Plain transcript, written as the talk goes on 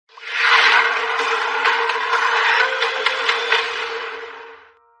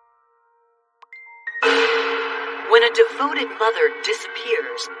a devoted mother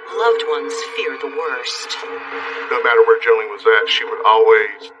disappears, loved ones fear the worst. No matter where Jolene was at, she would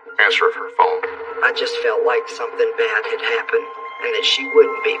always answer her phone. I just felt like something bad had happened and that she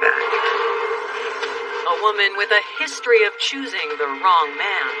wouldn't be back. A woman with a history of choosing the wrong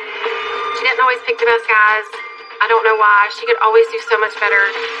man. She didn't always pick the best guys. I don't know why. She could always do so much better.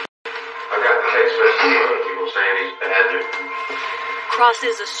 I got text messages from people saying he's bad.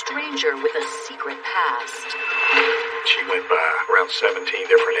 Crosses a stranger with a secret past. She went by around 17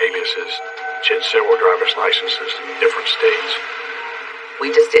 different aliases. She had several driver's licenses in different states.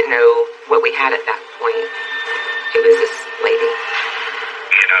 We just didn't know what we had at that point. It was this lady.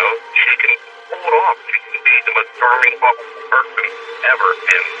 You know, she can pull it off. She can be the most charming person ever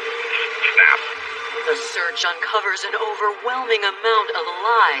and snap. The search uncovers an overwhelming amount of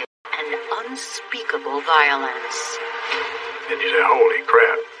lies and unspeakable violence. And you say, holy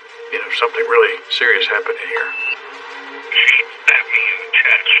crap, something really serious happened in here. She stabbed me in the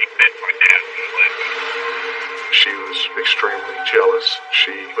chest. She bit my dad's lip. She was extremely jealous.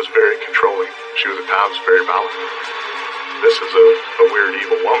 She was very controlling. She was at times very violent. This is a weird,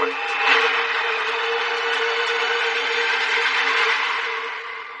 evil woman.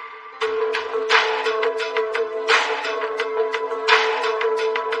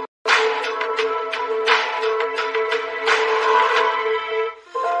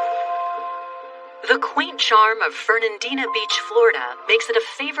 The quaint charm of Fernandina Beach, Florida, makes it a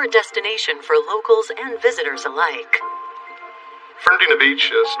favorite destination for locals and visitors alike. Fernandina Beach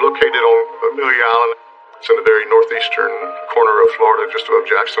is located on Amelia Island. It's in the very northeastern corner of Florida, just above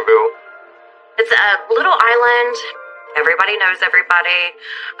Jacksonville. It's a little island. Everybody knows everybody.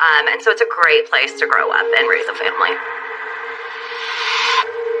 And so it's a great place to grow up and raise a family.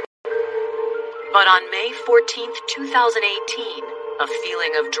 But on May 14th, 2018, a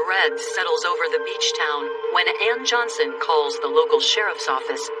feeling of dread settles over the beach town when Ann Johnson calls the local sheriff's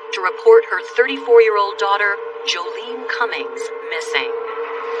office to report her 34-year-old daughter, Jolene Cummings, missing.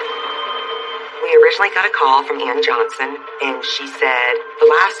 We originally got a call from Ann Johnson, and she said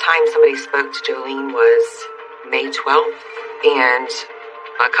the last time somebody spoke to Jolene was May 12th, and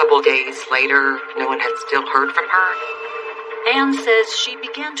a couple days later, no one had still heard from her. Ann says she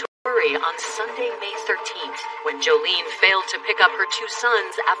began to worry on Sunday, May 13th, when Jolene failed to pick up her two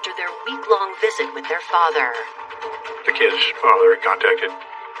sons after their week-long visit with their father. The kid's father contacted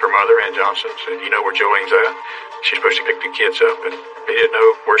her mother, Ann Johnson, said, you know where Jolene's at? She's supposed to pick the kids up, and they didn't know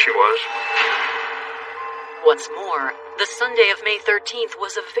where she was. What's more, the Sunday of May 13th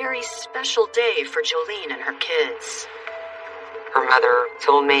was a very special day for Jolene and her kids. Her mother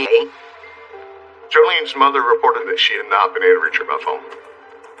told me. Jolene's mother reported that she had not been able to reach her by phone.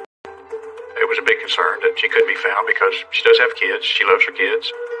 It was a big concern that she couldn't be found because she does have kids. She loves her kids.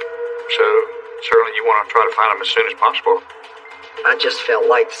 So certainly you want to try to find them as soon as possible. I just felt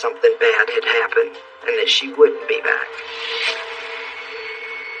like something bad had happened and that she wouldn't be back.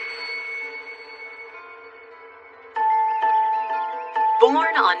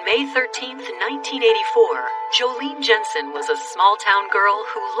 Born on May 13th, 1984, Jolene Jensen was a small-town girl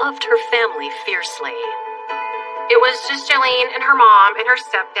who loved her family fiercely. It was just Jolene and her mom and her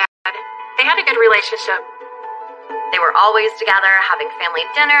stepdad. They had a good relationship. They were always together, having family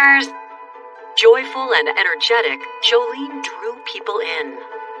dinners. Joyful and energetic, Jolene drew people in.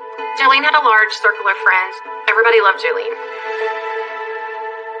 Jolene had a large circle of friends. Everybody loved Jolene.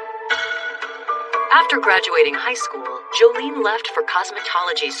 After graduating high school, Jolene left for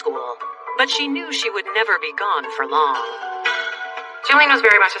cosmetology school, but she knew she would never be gone for long. Jolene was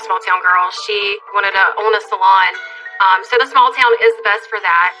very much a small-town girl. She wanted to own a salon, so the small town is best for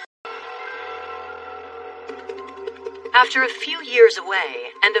that. After a few years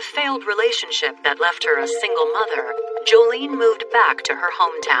away and a failed relationship that left her a single mother, Jolene moved back to her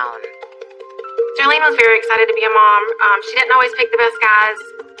hometown. Jolene was very excited to be a mom. She didn't always pick the best guys.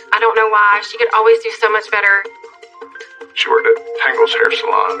 I don't know why. She could always do so much better. She worked at Tangle's Hair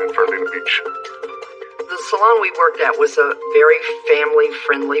Salon in Fernandina Beach. The salon we worked at was a very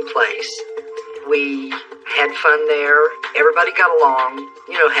family-friendly place. We had fun there. Everybody got along,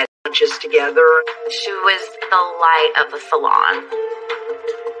 had lunches together. She was the light of the salon.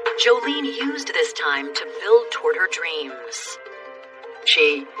 Jolene used this time to build toward her dreams.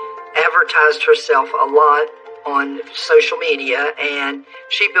 She advertised herself a lot on social media, and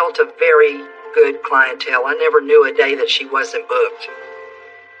she built a very good clientele. I never knew a day that she wasn't booked.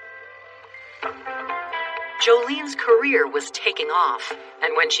 Jolene's career was taking off,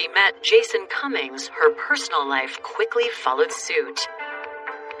 and when she met Jason Cummings, her personal life quickly followed suit.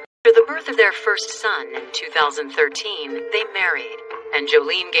 After the birth of their first son in 2013, they married. and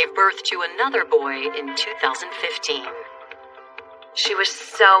Jolene gave birth to another boy in 2015. She was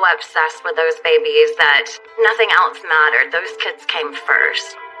so obsessed with those babies that nothing else mattered. Those kids came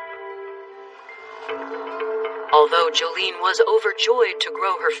first. Although Jolene was overjoyed to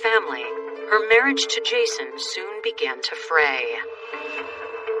grow her family, her marriage to Jason soon began to fray.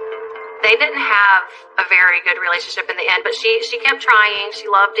 They didn't have a very good relationship in the end, but she kept trying. She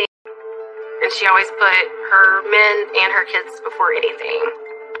loved him, and she always put her men and her kids before anything.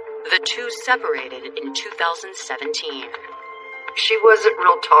 The two separated in 2017. She wasn't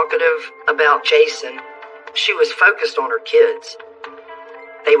real talkative about Jason. She was focused on her kids.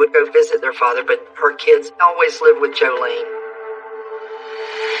 They would go visit their father, but her kids always lived with Jolene.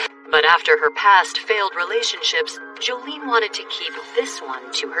 But after her past failed relationships, Jolene wanted to keep this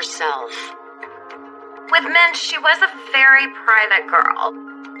one to herself. With men, she was a very private girl.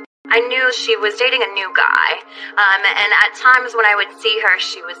 I knew she was dating a new guy, and at times when I would see her,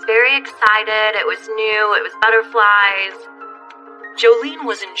 she was very excited. It was new, it was butterflies. Jolene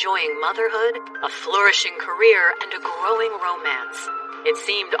was enjoying motherhood, a flourishing career, and a growing romance. It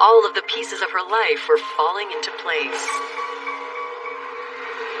seemed all of the pieces of her life were falling into place.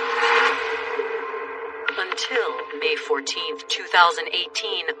 Until May 14th,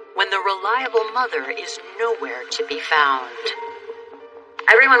 2018, when the reliable mother is nowhere to be found.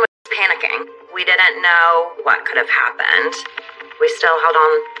 Everyone was panicking. We didn't know what could have happened. We still held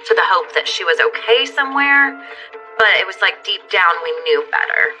on to the hope that she was okay somewhere, but it was like deep down we knew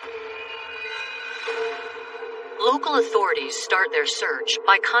better. Local authorities start their search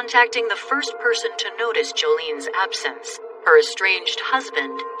by contacting the first person to notice Jolene's absence, her estranged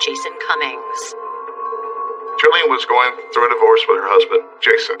husband, Jason Cummings. Jolene was going through a divorce with her husband,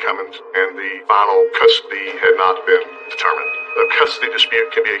 Jason Cummings, and the final custody had not been determined. A custody dispute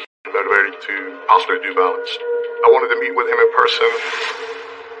can be a huge motivator to possibly do violence. I wanted to meet with him in person.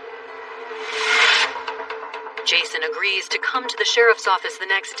 Jason agrees to come to the sheriff's office the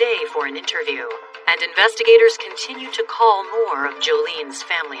next day for an interview, and investigators continue to call more of Jolene's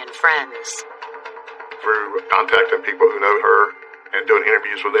family and friends. Through contacting people who know her and doing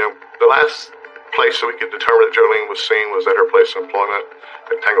interviews with them, the last place that we could determine that Jolene was seen was at her place of employment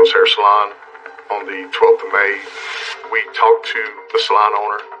at Tangle's Hair Salon on the 12th of May. We talked to the salon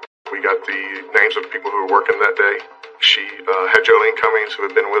owner. We got the names of the people who were working that day. She had Jolene Cummings, who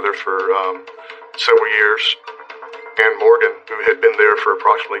had been with her for several years, and Morgan, who had been there for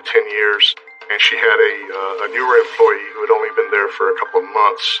approximately 10 years, and she had a newer employee who had only been there for a couple of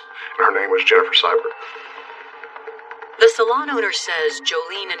months, and her name was Jennifer Sawye. The salon owner says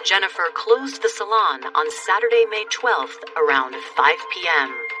Jolene and Jennifer closed the salon on Saturday, May 12th, around 5 p.m.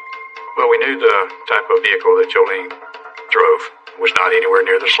 Well, we knew the type of vehicle that Jolene drove was not anywhere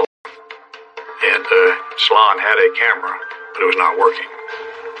near the salon. And the salon had a camera, but it was not working.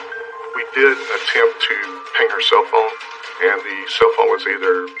 We did attempt to ping her cell phone, and the cell phone was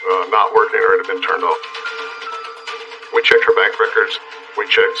either not working or it had been turned off. We checked her bank records. We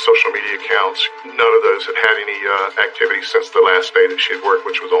checked social media accounts. None of those had had any activity since the last day that she had worked,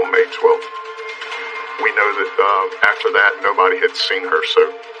 which was on May 12th. We know that after that, nobody had seen her, so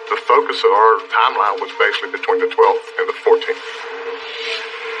the focus of our timeline was basically between the 12th and the 14th.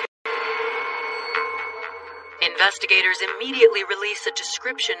 Investigators immediately release a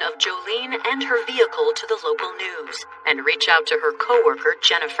description of Jolene and her vehicle to the local news and reach out to her coworker,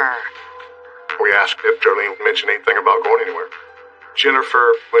 Jennifer. We asked if Jolene mentioned anything about going anywhere.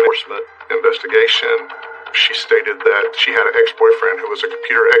 Jennifer, when enforcement investigation, she stated that she had an ex-boyfriend who was a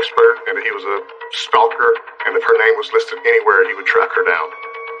computer expert and that he was a stalker, and if her name was listed anywhere, he would track her down.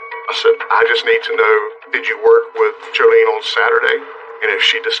 I said, I just need to know, did you work with Jolene on Saturday? And if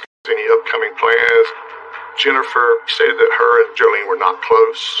she discussed any upcoming plans. Jennifer stated that her and Jolene were not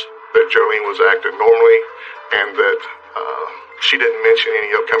close, that Jolene was acting normally, and that she didn't mention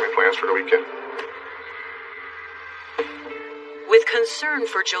any upcoming plans for the weekend. With concern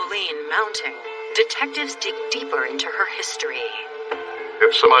for Jolene mounting, detectives dig deeper into her history.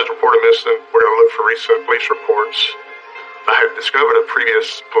 If somebody's reported missing, we're going to look for recent police reports. I had discovered a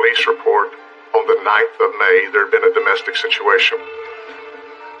previous police report on the 9th of May. There had been a domestic situation.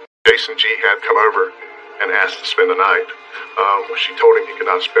 Jason G. had come over and asked to spend the night. When she told him he could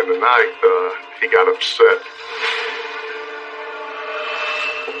not spend the night, he got upset.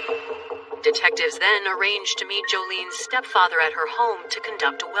 Detectives then arranged to meet Jolene's stepfather at her home to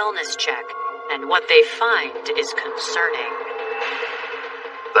conduct a wellness check, and what they find is concerning.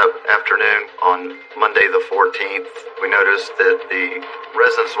 That afternoon, on Monday the 14th, we noticed that the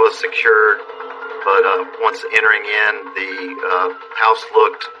residence was secured, but once entering in, the house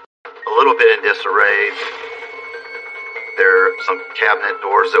looked a little bit in disarray. There are some cabinet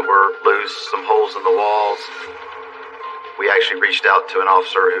doors that were loose, some holes in the walls. We actually reached out to an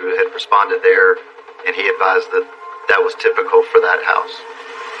officer who had responded there, and he advised that that was typical for that house.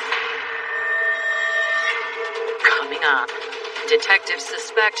 Coming up, detectives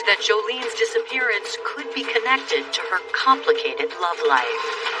suspect that Jolene's disappearance could be connected to her complicated love life.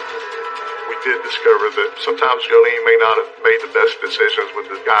 We did discover that sometimes Jolene may not have made the best decisions with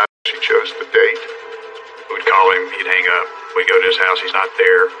the guy she chose to date. We'd call him, he'd hang up. We'd go to his house, he's not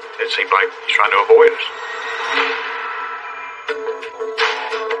there. It seemed like he's trying to avoid us.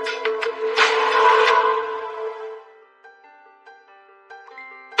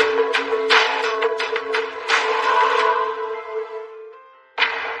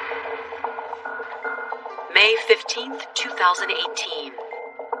 May 15th, 2018.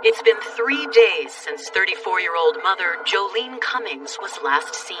 It's been 3 days since 34-year-old mother Jolene Cummings was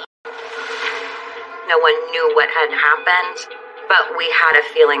last seen. No one knew what had happened, but we had a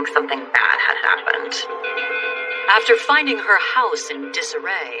feeling something bad had happened. After finding her house in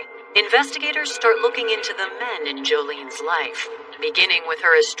disarray, investigators start looking into the men in Jolene's life, beginning with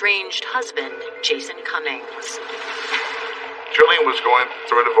her estranged husband, Jason Cummings. Jolene was going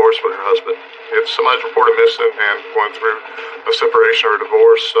through a divorce with her husband. If somebody's reported missing and going through a separation or a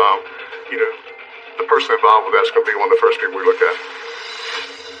divorce, the person involved with that's going to be one of the first people we look at.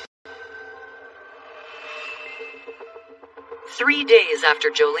 3 days after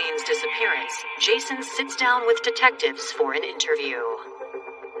Jolene's disappearance, Jason sits down with detectives for an interview. I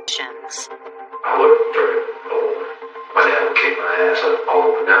wasn't very old. My dad would kick my ass up all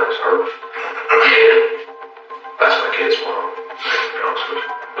up and down this earth. And that's my kid's mom, to be honest with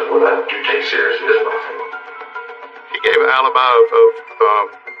you. But what I do take seriously is my family. He gave an alibi of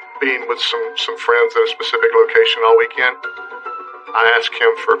being with some friends at a specific location all weekend. I asked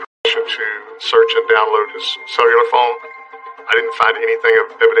him for permission to search and download his cellular phone. I didn't find anything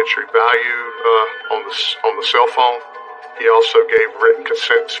of evidentiary value on the cell phone. He also gave written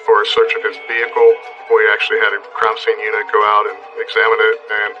consent for a search of his vehicle. We actually had a crime scene unit go out and examine it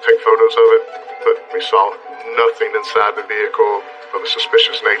and take photos of it, but we saw nothing inside the vehicle of a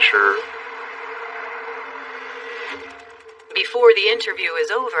suspicious nature. Before the interview is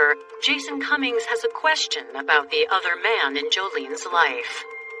over, Jason Cummings has a question about the other man in Jolene's life.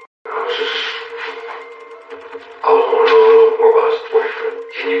 I was want to know a little more about his boyfriend.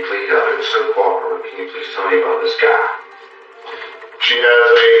 Can you please, I've been so cooperative, can you please tell me about this guy? She has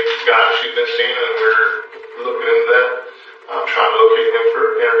a guy she's been seeing, and we're looking into that. I'm trying to locate him for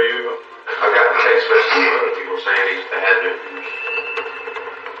an interview. I've got text messages from other people saying he's bad news.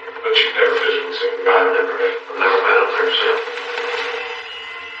 But you've never physically seen him? I've never met him myself.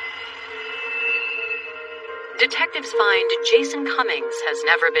 Detectives find Jason Cummings has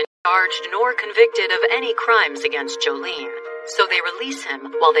never been charged nor convicted of any crimes against Jolene, so they release him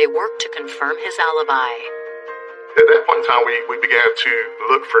while they work to confirm his alibi. At that point in time, we began to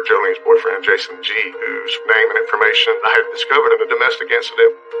look for Jolene's boyfriend, Jason G., whose name and information I had discovered in a domestic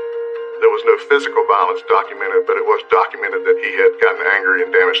incident. There was no physical violence documented, but it was documented that he had gotten angry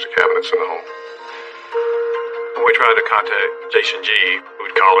and damaged the cabinets in the home. When we tried to contact Jason G.,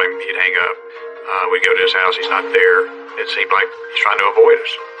 we'd call him, he'd hang up. We'd go to his house, he's not there. It seemed like he's trying to avoid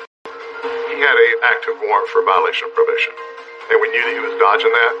us. He had an active warrant for violation of probation, and we knew that he was dodging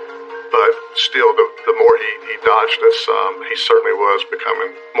that. But still, the more he dodged us, he certainly was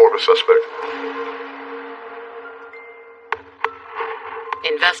becoming more of a suspect.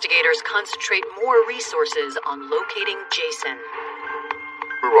 Investigators concentrate more resources on locating Jason.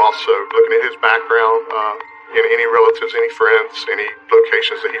 We were also looking at his background, any relatives, any friends, any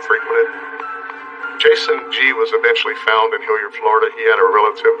locations that he frequented. Jason G. was eventually found in Hilliard, Florida. He had a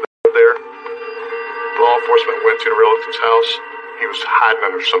relative that lived there. Law enforcement went to the relative's house. He was hiding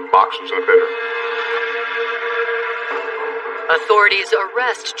under some boxes in a bedroom. Authorities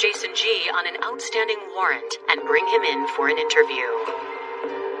arrest Jason G. on an outstanding warrant and bring him in for an interview.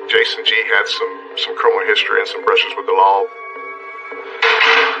 Jason G. had some criminal history and some brushes with the law.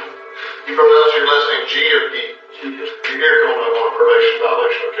 You pronounce your last name G or D? You're here going on a probation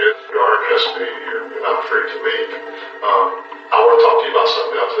violation, okay? You are in custody. You're not free to leave. I want to talk to you about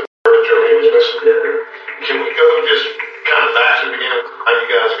something else. Jolene was missing. Can we go just kind of back to the beginning? How you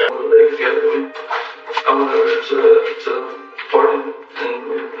guys got together? I went over to the party,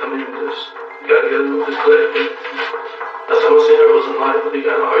 and just got together with this clique. Last time I seen her was in life, we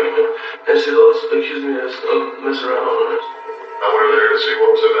got an argument, and she accused me of messing around on her. I went over there to see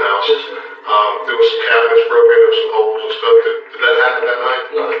what was in the house. There was some cabinets broken, there was some holes and stuff. Did that happen that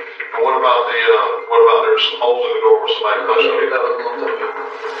night? No. And what about there was some holes in the door where somebody punched you? That was a long time ago.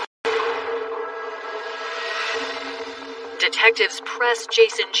 Detectives pressed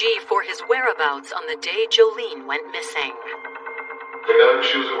Jason G. for his whereabouts on the day Jolene went missing. They know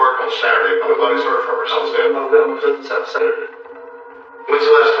she was at work on Saturday. Nobody's heard from her since then. I was at my cousin's house Saturday. When's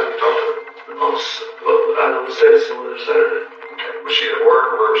the last time you talked to her? I was texting with her Saturday. Okay. Was she at work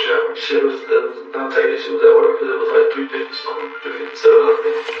or where was she at? She was at work because it was like 3:50 something, 3:57, I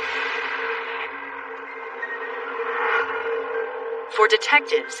think. For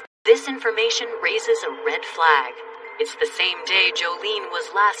detectives, this information raises a red flag. It's the same day Jolene was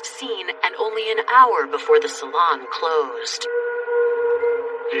last seen and only an hour before the salon closed.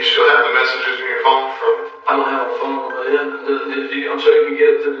 Do you still have the messages in your phone from? I don't have a phone, but yeah, I'm sure you can get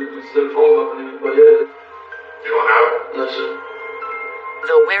it to the phone company, but yeah. You don't have it? No, sir.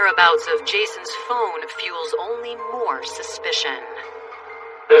 The whereabouts of Jason's phone fuels only more suspicion.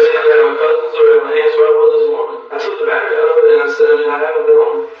 I said I had my cousins or at my aunt's where I was this morning. I took the battery out of it and I said, I haven't been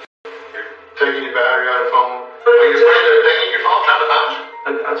on it. You're taking your battery out of the phone? Are you afraid of taking your phone trying to find you?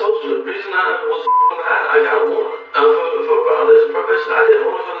 I told you the reason I was I got a warrant for violation of probation. I didn't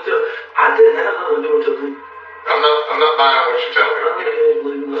want to go to jail. I didn't have nothing to do with Jolene. I'm not buying what you're telling me. I can't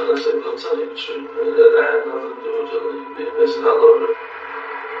believe nothing I said, but I'm telling you the truth. I had nothing to do with Jolene being missing. I love her.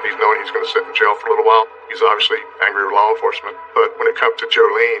 He's known he's going to sit in jail for a little while. He's obviously angry with law enforcement. But when it comes to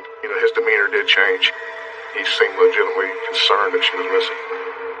Jolene, his demeanor did change. He seemed legitimately concerned that she was missing.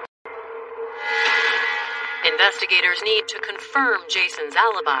 Investigators need to confirm Jason's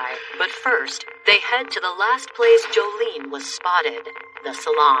alibi, but first, they head to the last place Jolene was spotted, the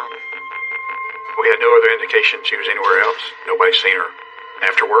salon. We had no other indication she was anywhere else. Nobody's seen her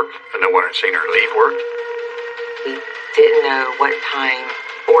after work, and no one had seen her leave work. We didn't know what time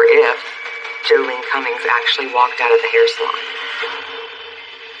or if Jolene Cummings actually walked out of the hair salon.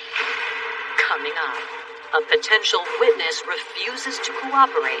 Coming up, a potential witness refuses to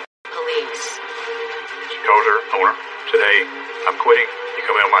cooperate with police. She calls her owner. Today, I'm quitting. You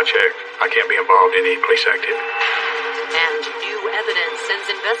come out my check. I can't be involved in any police activity. And new evidence sends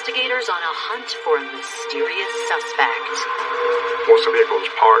investigators on a hunt for a mysterious suspect. Once the vehicle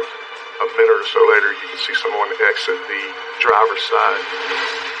is parked, a minute or so later, you can see someone exit the driver's side.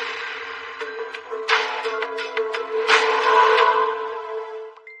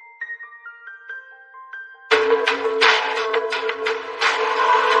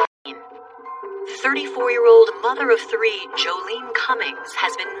 The 34-year-old mother of three, Jolene Cummings,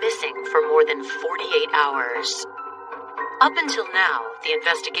 has been missing for more than 48 hours. Up until now, the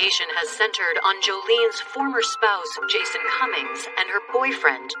investigation has centered on Jolene's former spouse, Jason Cummings, and her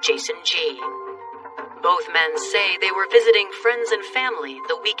boyfriend, Jason G. Both men say they were visiting friends and family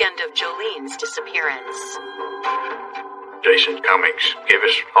the weekend of Jolene's disappearance. Jason Cummings gave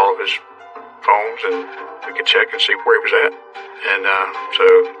us all of his phones, and we could check and see where he was at. And so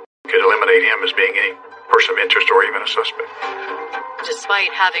we could eliminate him as being any person of interest or even a suspect. Despite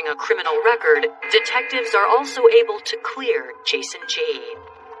having a criminal record, detectives are also able to clear Jason G.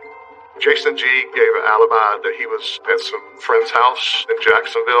 Jason G gave an alibi that he was at some friend's house in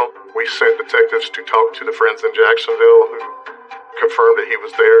Jacksonville. We sent detectives to talk to the friends in Jacksonville who confirmed that he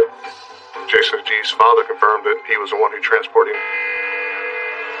was there. Jason G's father confirmed that he was the one who transported him.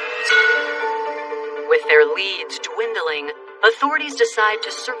 With their leads dwindling, authorities decide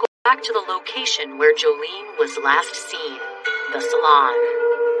to circle back to the location where Jolene was last seen, the salon.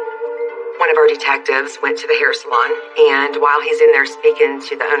 One of our detectives went to the hair salon, and while he's in there speaking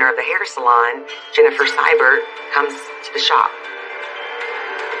to the owner of the hair salon, Jennifer Sybert comes to the shop.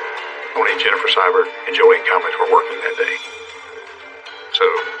 Only Jennifer Sybert and Jolene Cummings were working that day. So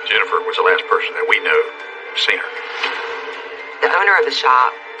Jennifer was the last person that we know seen her. The owner of the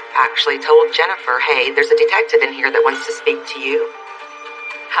shop actually told Jennifer, hey, there's a detective in here that wants to speak to you.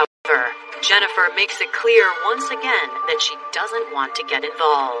 However, Jennifer makes it clear once again that she doesn't want to get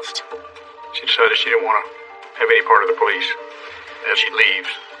involved. She decided she didn't want to have any part of the police as she leaves.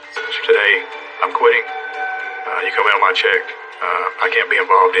 So today, I'm quitting. You come out my check. I can't be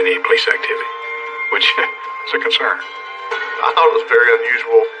involved in any police activity, which is a concern. I thought it was very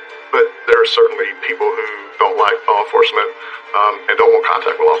unusual, but there are certainly people who don't like law enforcement and don't want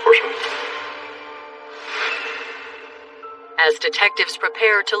contact with law enforcement. As detectives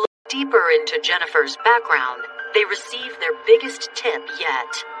prepare to look deeper into Jennifer's background, they receive their biggest tip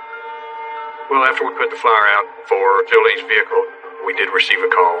yet. Well, after we put the flyer out for Jolene's vehicle, we did receive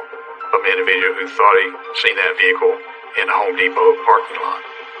a call from an individual who thought he'd seen that vehicle in the Home Depot parking lot.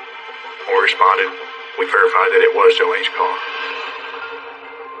 When we responded, we verified that it was Jolene's car.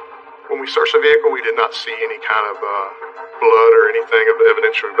 When we searched the vehicle, we did not see any kind of blood or anything of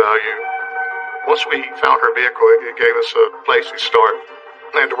evidentiary value. Once we found her vehicle, it gave us a place to start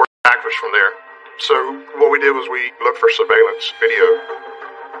and to work backwards from there. So what we did was we looked for surveillance video.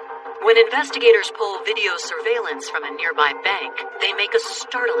 When investigators pull video surveillance from a nearby bank, they make a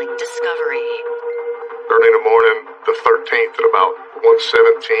startling discovery. Early in the morning, the 13th at about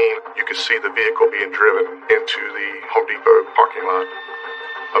 1:17, you could see the vehicle being driven into the Home Depot parking lot.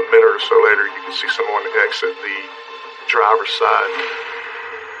 A minute or so later, you can see someone exit the driver's side.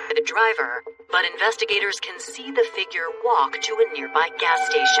 The driver, but investigators can see the figure walk to a nearby gas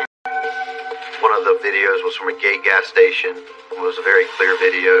station. One of the videos was from a gate gas station. It was a very clear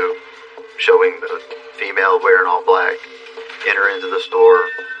video showing the female wearing all black enter into the store.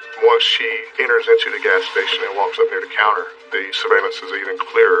 Once she enters into the gas station and walks up near the counter, the surveillance is even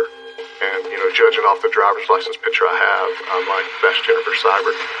clearer. And, judging off the driver's license picture I have, I'm like, that's Jennifer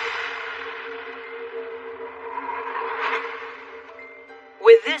Sawye.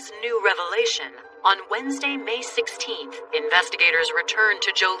 With this new revelation, on Wednesday, May 16th, investigators return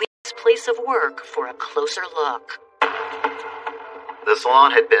to Jolene's place of work for a closer look. The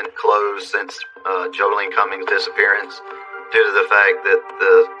salon had been closed since Jolene Cummings' disappearance due to the fact that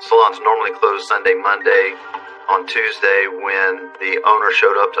the salon's normally closed Sunday, Monday. On Tuesday, when the owner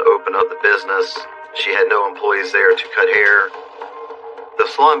showed up to open up the business, she had no employees there to cut hair. The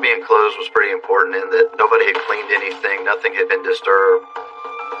salon being closed was pretty important in that nobody had cleaned anything, nothing had been disturbed.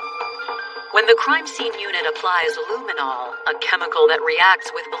 When the crime scene unit applies luminol, a chemical that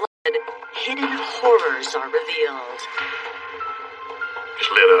reacts with blood, hidden horrors are revealed.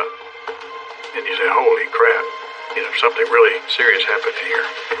 Just lit up. And you say, holy crap, something really serious happened here.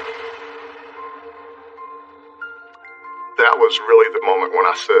 That was really the moment when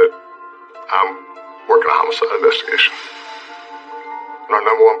I said, I'm working a homicide investigation. And our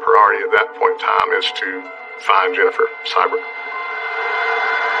number one priority at that point in time is to find Jennifer Sawye.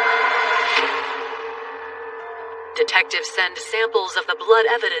 Detectives send samples of the blood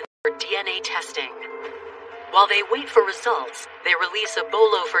evidence for DNA testing. While they wait for results, they release a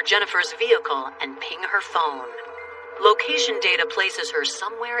bolo for Jennifer's vehicle and ping her phone. Location data places her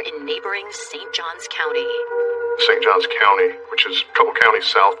somewhere in neighboring St. Johns County. St. Johns County, which is a couple counties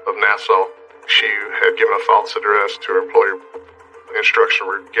south of Nassau. She had given a false address to her employer. Instructions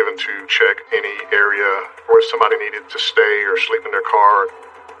were given to check any area where somebody needed to stay or sleep in their car.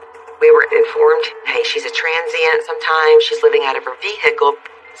 We were informed, hey, she's a transient sometimes, she's living out of her vehicle.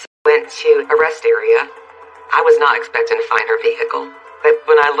 So we went to a rest area. I was not expecting to find her vehicle. But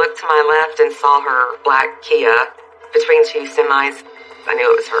when I looked to my left and saw her black Kia between two semis, I knew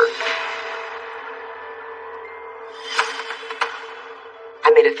it was her. I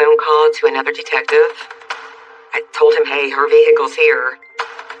made a phone call to another detective. I told him, hey, her vehicle's here.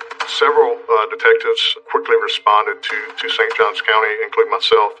 Several detectives quickly responded to St. Johns County, including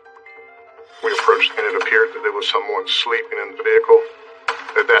myself. We approached, and it appeared that there was someone sleeping in the vehicle.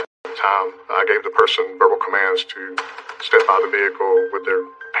 At that time, I gave the person verbal commands to step out of the vehicle with their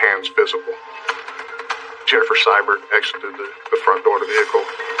hands visible. Jennifer Sawye exited the front door of the vehicle.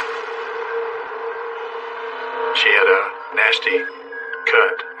 She had a nasty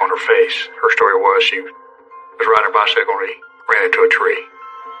cut on her face. Her story was she was riding her bicycle and ran into a tree.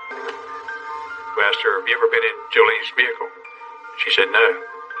 We asked her, have you ever been in Jolene's vehicle? She said no,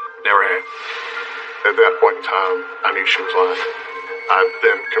 never had. At that point in time, I knew she was lying. I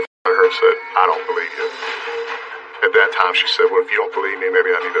then confronted her and said, I don't believe you. At that time, she said, well, if you don't believe me,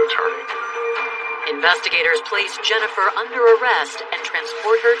 maybe I need an attorney. Investigators place Jennifer under arrest and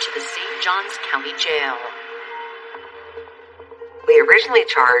transport her to the St. Johns County Jail. We originally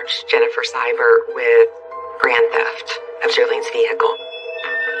charged Jennifer Sawye with grand theft of Jolene's vehicle.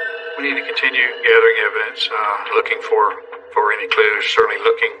 We need to continue gathering evidence, looking for any clues, certainly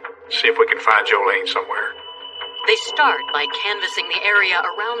looking, see if we can find Jolene somewhere. They start by canvassing the area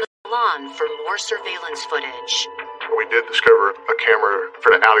around the salon for more surveillance footage. We did discover a camera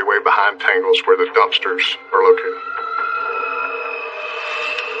for the alleyway behind Tangles where the dumpsters are located.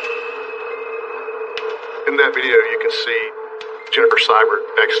 In that video, you can see Jennifer Sawye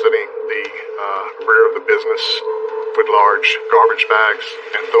exiting the rear of the business with large garbage bags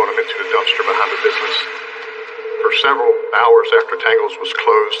and throwing them into the dumpster behind the business. For several hours after Tangles was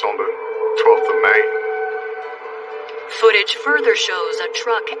closed on the 12th of May. Footage further shows a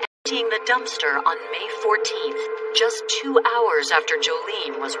truck emptying the dumpster on May 14th, just 2 hours after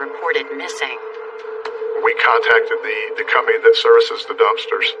Jolene was reported missing. We contacted the company that services the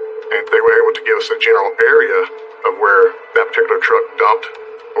dumpsters, and they were able to give us a general area of where that particular truck dumped.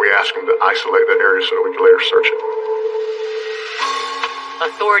 We asked them to isolate that area so that we could later search it.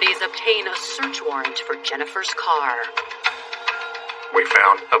 Authorities obtain a search warrant for Jennifer's car. We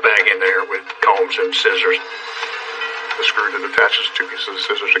found a bag in there with combs and scissors. The screw that attaches two pieces of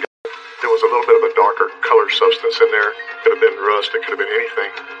scissors together. There was a little bit of a color substance in there. Could have been rust, it could have been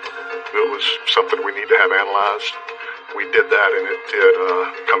anything. It was something we need to have analyzed. We did that, and it did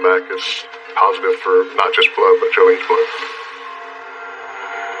come back as positive for not just blood, but Jolene's blood.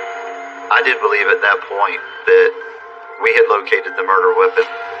 I did believe at that point that we had located the murder weapon.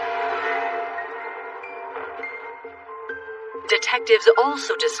 Detectives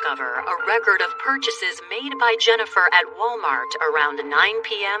also discover a record of purchases made by Jennifer at Walmart around 9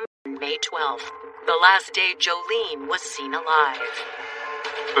 p.m. on May 12th, the last day Jolene was seen alive.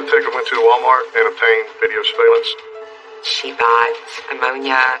 The detective went to the Walmart and obtained video surveillance. She bought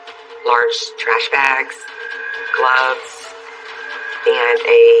ammonia, large trash bags, gloves, and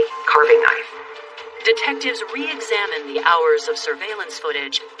a carving knife. Detectives re-examine the hours of surveillance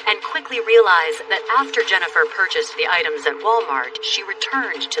footage and quickly realize that after Jennifer purchased the items at Walmart, she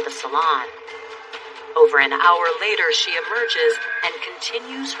returned to the salon. Over an hour later, she emerges and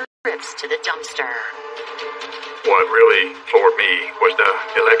continues her trips to the dumpster. What really floored me was the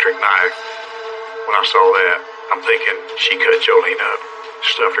electric knife. When I saw that, I'm thinking she cut Jolene up,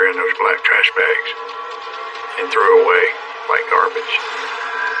 stuffed her in those black trash bags, and threw her away like garbage.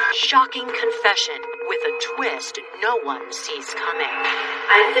 Shocking confession with a twist no one sees coming.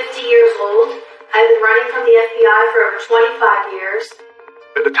 I'm 50 years old. I've been running from the FBI for over 25 years.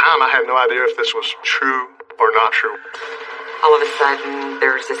 At the time, I had no idea if this was true or not true. All of a sudden,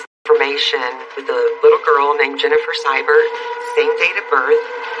 there's this information with a little girl named Jennifer Sawye, same date of birth,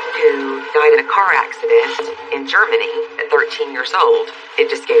 who died in a car accident in Germany at 13 years old. It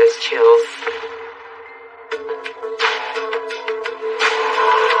just gave us chills.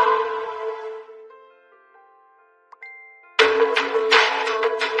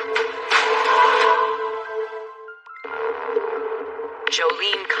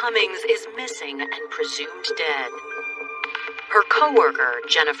 Jolene Cummings is missing and presumed dead. Her co-worker,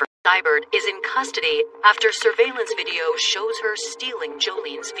 Jennifer Sawye, is in custody after surveillance video shows her stealing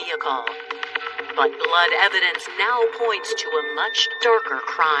Jolene's vehicle. But blood evidence now points to a much darker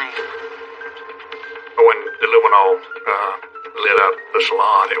crime. When the luminol lit up the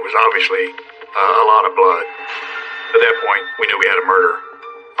salon, it was obviously a lot of blood. At that point, we knew we had a murder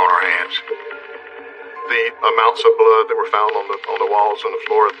on our hands. The amounts of blood that were found on the walls and the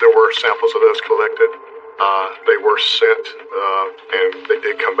floor, there were samples of those collected. They were sent, and they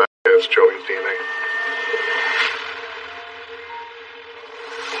did come back as Jolene's DNA.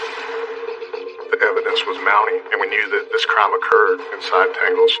 The evidence was mounting, and we knew that this crime occurred inside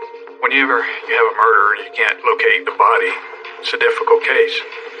Tangles. Whenever you have a murder and you can't locate the body, it's a difficult case.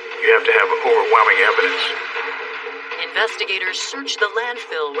 You have to have overwhelming evidence. Investigators search the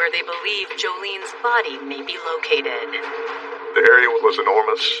landfill where they believe Jolene's body may be located. The area was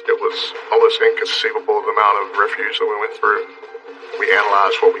enormous. It was almost inconceivable the amount of refuse that we went through. We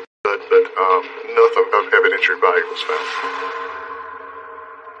analyzed what we could, but nothing of evidentiary value was found.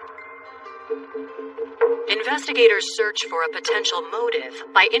 Investigators search for a potential motive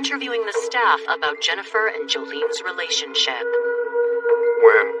by interviewing the staff about Jennifer and Jolene's relationship.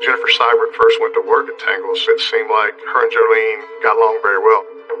 When Jennifer Sawye first went to work at Tangles, it seemed like her and Jolene got along very well.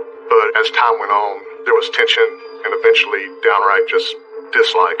 But as time went on, there was tension and eventually downright just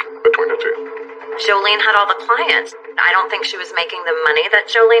dislike between the two. Jolene had all the clients. I don't think she was making the money that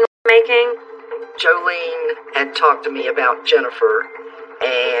Jolene was making. Jolene had talked to me about Jennifer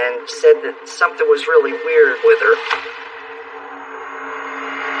and said that something was really weird with her.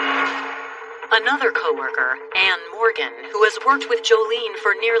 Another co-worker, Ann Morgan, who has worked with Jolene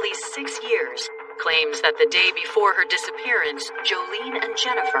for nearly 6 years, claims that the day before her disappearance, Jolene and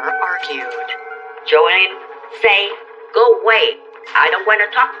Jennifer argued. Jolene say, "Go away. I don't want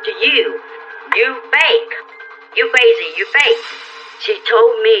to talk to you. You fake. You crazy. You fake." She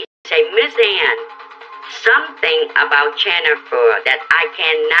told me, say, "Miss Ann, something about Jennifer that I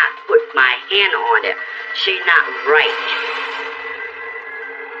cannot put my hand on it. She's not right."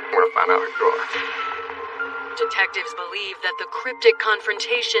 I'm going to find out who you are. Detectives believe that the cryptic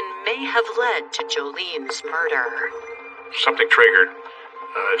confrontation may have led to Jolene's murder. Something triggered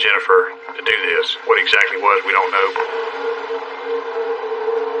Jennifer to do this. What exactly was, we don't know.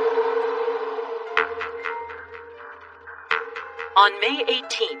 On May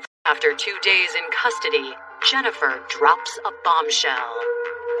 18th, after 2 days in custody, Jennifer drops a bombshell.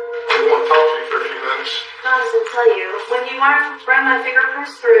 I want to talk to you for a few minutes. I was going to tell you, when you run my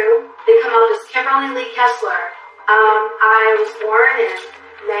fingerprints through, they come up as Kimberly Lee Kessler. I was born in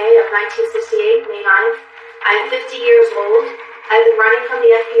May of 1968, May 9th. I'm 50 years old. I've been running from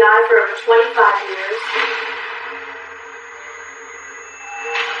the FBI for over 25 years.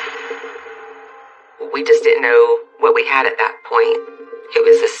 We just didn't know what we had at that point. It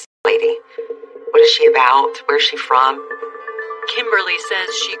was this lady. What does she she about? Where's she from? Kimberly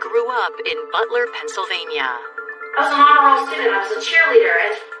says she grew up in Butler, Pennsylvania. I was an honor roll student. I was a cheerleader,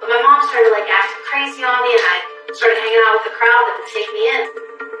 and my mom started acting crazy on me, and I started hanging out with the crowd that would take me in.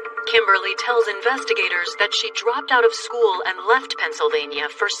 Kimberly tells investigators that she dropped out of school and left Pennsylvania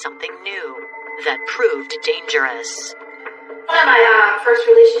for something new that proved dangerous. One of my first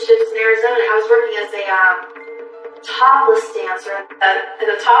relationships in Arizona, I was working as a topless dancer at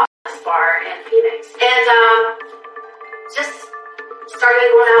the topless bar in Phoenix, and just started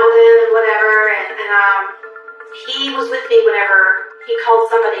going out with him and whatever, and he was with me whenever he called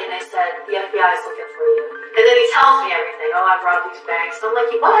somebody and they said, the FBI is looking for you. And then he tells me everything. Oh, I robbed these banks. And I'm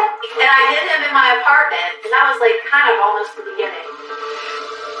like, what? And I hid him in my apartment, and that was kind of almost the beginning.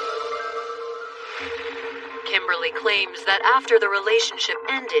 Kimberly claims that after the relationship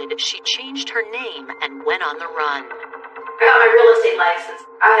ended, she changed her name and went on the run. I got my real estate license.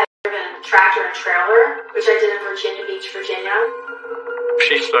 I had driven tractor and trailer, which I did in Virginia Beach, Virginia.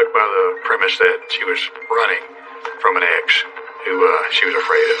 She stuck by the premise that she was running from an ex who she was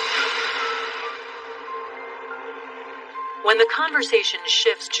afraid of. When the conversation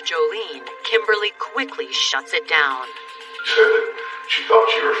shifts to Jolene, Kimberly quickly shuts it down. She said that she thought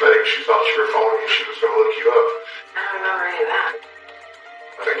you were fake, she thought you were phony, and she was going to look you up. I don't remember any of that.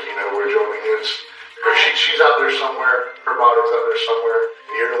 I think you know where Jolene is. She's out there somewhere, her body's out there somewhere,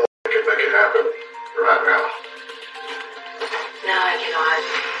 and you're the one that can make it happen right now. No, I cannot.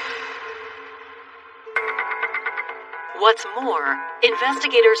 What's more,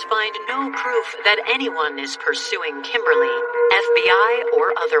 investigators find no proof that anyone is pursuing Kimberly, FBI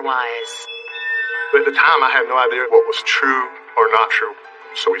or otherwise. But at the time, I had no idea what was true or not true,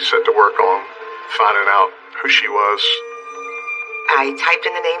 so we set to work on finding out who she was. I typed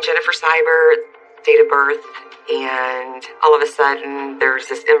in the name Jennifer Sybert, date of birth, and all of a sudden there's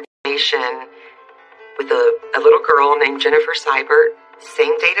this information with a little girl named Jennifer Sybert,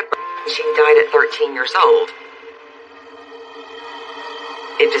 same date of birth. She died at 13 years old.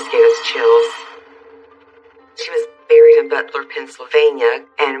 It just gave us chills. She was buried in Butler, Pennsylvania,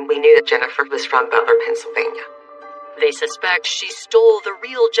 and we knew that Jennifer was from Butler, Pennsylvania. They suspect she stole the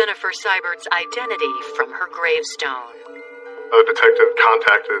real Jennifer Sybert's identity from her gravestone. A detective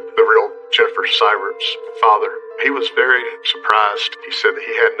contacted the real Jennifer Sybert's father. He was very surprised. He said that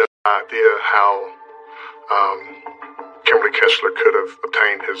he had no idea how Kimberly Kessler could have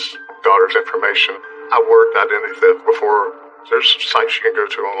obtained his daughter's information. I worked identity theft before. There's sites you can go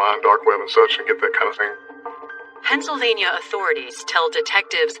to online, dark web and such, and get that kind of thing. Pennsylvania authorities tell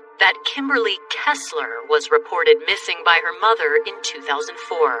detectives that Kimberly Kessler was reported missing by her mother in 2004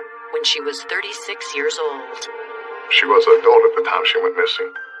 when she was 36 years old. She was an adult at the time she went missing.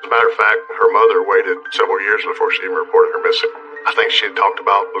 As a matter of fact, her mother waited several years before she even reported her missing. I think she had talked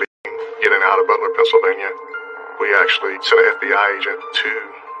about leaving, getting out of Butler, Pennsylvania. We actually sent an FBI agent to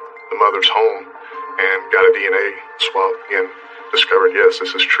the mother's home and got a DNA swab and discovered, yes,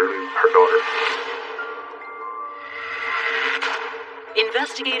 this is truly her daughter.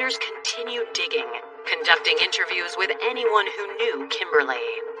 Investigators continued digging, conducting interviews with anyone who knew Kimberly.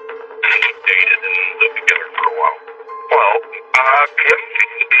 We dated and lived together for a while. Well, Kim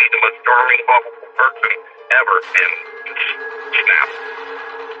seems to be the most charming, lovable person ever, and snap.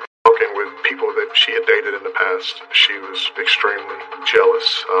 Talking with people that she had dated in the past, she was extremely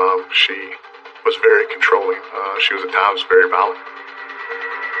jealous. She was very controlling. She was at times very violent.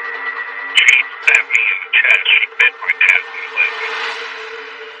 She stabbed me in the chest. She bit my ass in the leg.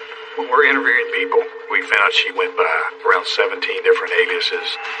 When we're interviewing people, we found out she went by around 17 different aliases.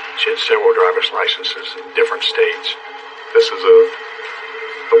 She had several driver's licenses in different states. This is a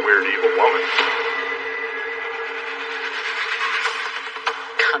weird, evil woman.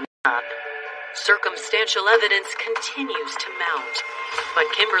 Coming up, circumstantial evidence continues to mount, but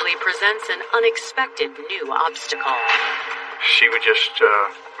Kimberly presents an unexpected new obstacle. She was just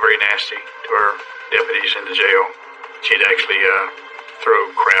very nasty to our deputies in the jail. She'd actually throw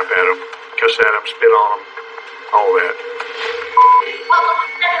crap at them, cuss at them, spit on them, all that.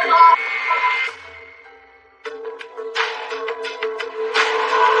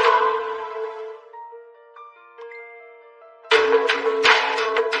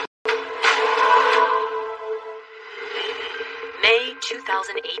 May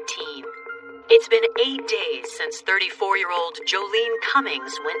 2018. It's been 8 days since 34-year-old Jolene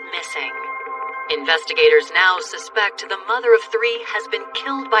Cummings went missing. Investigators now suspect the mother of three has been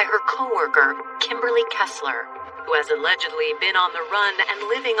killed by her coworker, Kimberly Kessler, who has allegedly been on the run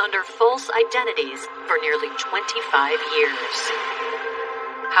and living under false identities for nearly 25 years.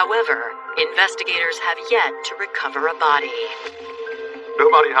 However, investigators have yet to recover a body.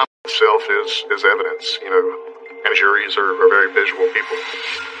 Nobody itself is evidence, and juries are very visual people.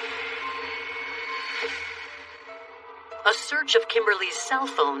 A search of Kimberly's cell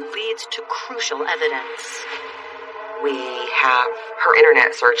phone leads to crucial evidence. We have her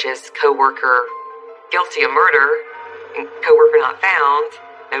internet searches, coworker guilty of murder, and coworker not found,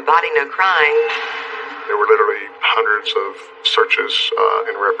 no body, no crime. There were literally hundreds of searches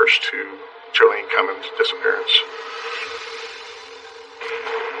in reference to Jolene Cummings' disappearance.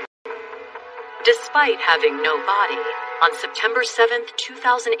 Despite having no body, on September 7th,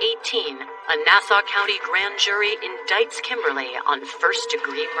 2018, a Nassau County grand jury indicts Kimberly on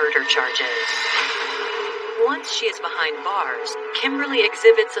first-degree murder charges. Once she is behind bars, Kimberly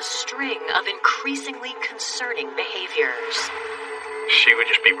exhibits a string of increasingly concerning behaviors. She would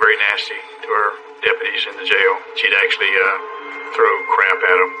just be very nasty to her deputies in the jail. She'd actually throw crap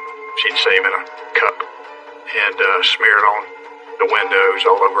at them. She'd save in a cup and smear it on the windows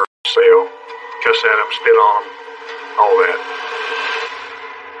all over her cell. Cuss at them, spit on them, all that.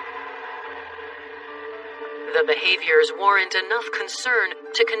 The behaviors warrant enough concern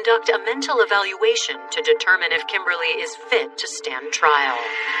to conduct a mental evaluation to determine if Kimberly is fit to stand trial.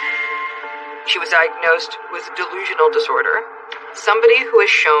 She was diagnosed with delusional disorder, somebody who has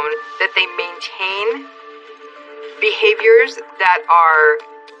shown that they maintain behaviors that are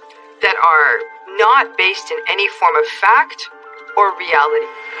not based in any form of fact or reality.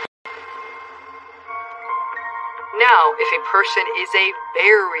 Now, if a person is a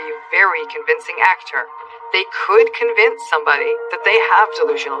very, very convincing actor, they could convince somebody that they have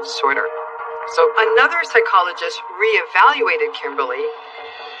delusional disorder. So another psychologist reevaluated Kimberly,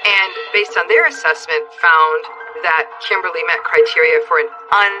 and based on their assessment, found that Kimberly met criteria for an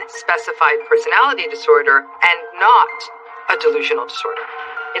unspecified personality disorder and not a delusional disorder.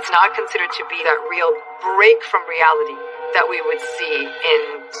 It's not considered to be that real break from reality that we would see in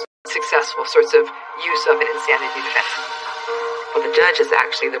successful sorts of use of an insanity defense. Well, the judge is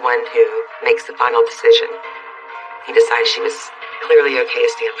actually the one who makes the final decision. He decides she was clearly okay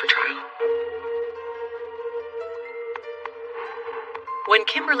to stand for trial. When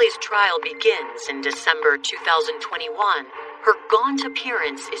Kimberly's trial begins in December 2021, her gaunt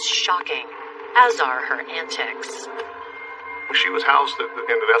appearance is shocking, as are her antics. When she was housed in the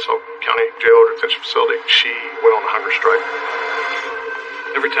Nassau County Jail or Detention Facility, she went on a hunger strike.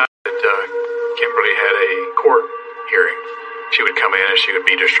 Every time that Kimberly had a court hearing, she would come in and she would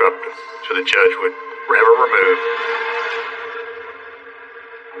be disruptive, so the judge would have her removed.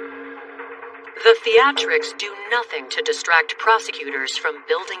 The theatrics do nothing to distract prosecutors from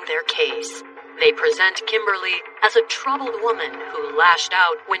building their case. They present Kimberly as a troubled woman who lashed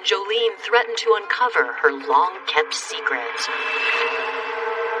out when Jolene threatened to uncover her long-kept secret.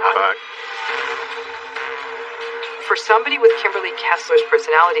 For somebody with Kimberly Kessler's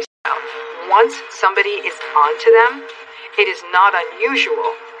personality style, once somebody is onto them, it is not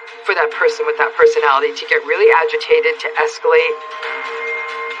unusual for that person with that personality to get really agitated, to escalate.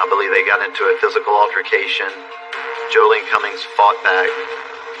 I believe they got into a physical altercation. Jolene Cummings fought back,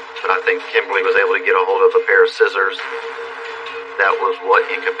 but I think Kimberly was able to get a hold of a pair of scissors. That was what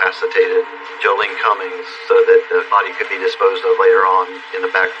incapacitated Jolene Cummings so that the body could be disposed of later on in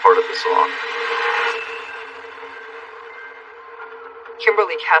the back part of the salon.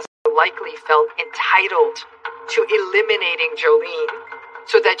 Kimberly Kessler likely felt entitled to eliminating Jolene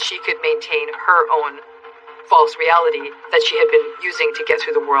so that she could maintain her own false reality that she had been using to get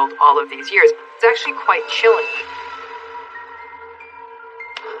through the world all of these years. It's actually quite chilling.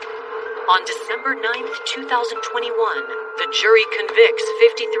 On December 9th, 2021, the jury convicts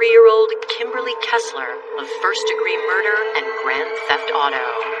 53-year-old Kimberly Kessler of first-degree murder and grand theft auto.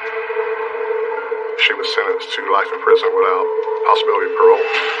 She was sentenced to life in prison without possibility of parole.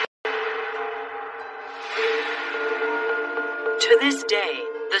 To this day,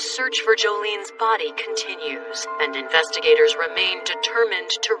 the search for Jolene's body continues, and investigators remain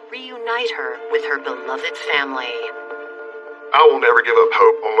determined to reunite her with her beloved family. I will never give up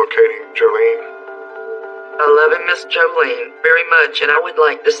hope on locating Jolene. I love and miss Jolene very much, and I would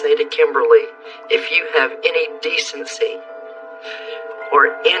like to say to Kimberly, if you have any decency or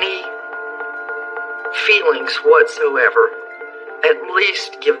any feelings whatsoever, at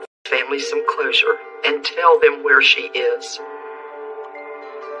least give the family some closure and tell them where she is.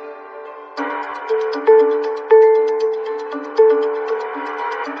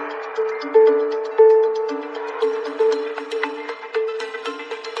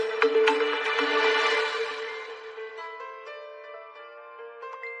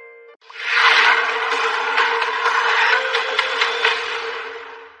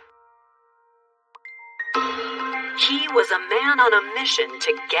 He was a a man on a mission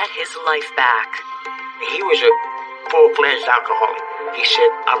to get his life back. He was a full-fledged alcoholic. He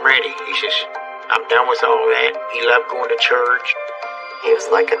said, I'm ready. He says, I'm done with all that. He loved going to church. He was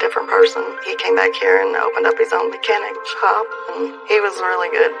like a different person. He came back here and opened up his own mechanic shop, and he was a really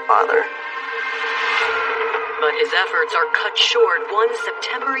good father. But his efforts are cut short one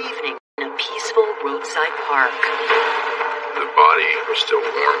September evening in a peaceful roadside park. The body was still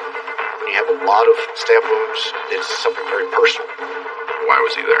warm. When you have a lot of stab wounds, it's something very personal. Why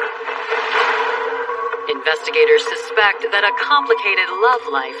was he there? Investigators suspect that a complicated love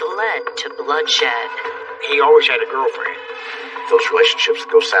life led to bloodshed. He always had a girlfriend. Those relationships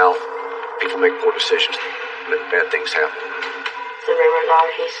go south. People make poor decisions, and bad things happen. The rumors are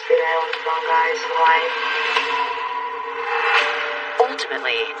he's been out with wrong guy's wife.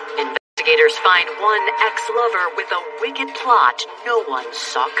 Ultimately, investigators find one ex-lover with a wicked plot no one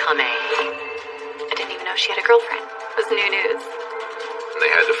saw coming. I didn't even know she had a girlfriend. It was new news. And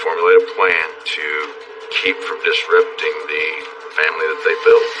they had to formulate a plan to keep from disrupting the family that they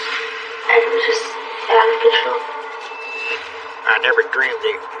built. And it was just out of control. I never dreamed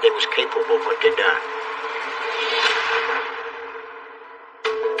they was capable of what they done.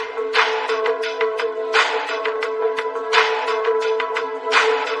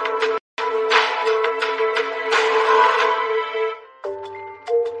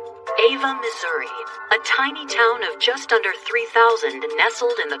 Ava, Missouri, a tiny town of just under 3,000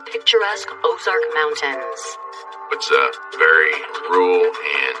 nestled in the picturesque Ozark Mountains. It's a very rural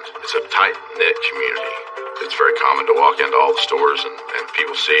and it's a tight-knit community. It's very common to walk into all the stores and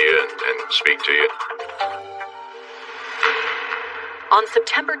people see you and speak to you. On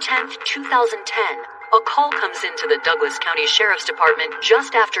September 10th, 2010, a call comes into the Douglas County Sheriff's Department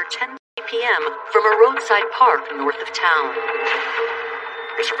just after 10 p.m. from a roadside park north of town.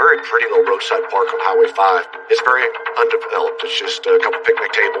 It's a very pretty little roadside park on Highway 5. It's very undeveloped. It's just a couple picnic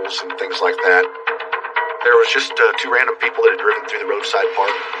tables and things like that. There was just two random people that had driven through the roadside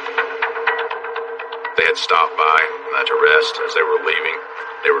park. They had stopped by to rest as they were leaving.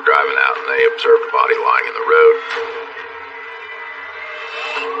 They were driving out and they observed a body lying in the road.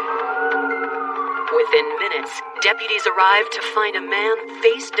 Within minutes, deputies arrived to find a man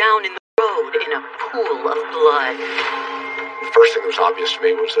face down in the road in a pool of blood. The first thing that was obvious to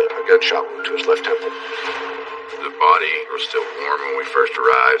me was a gunshot wound to his left temple. The body was still warm when we first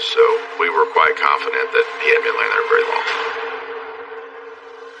arrived, so we were quite confident that he hadn't been laying there very long.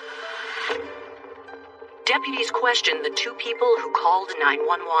 Deputies questioned the two people who called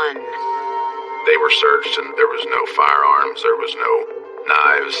 911. They were searched and there was no firearms, there was no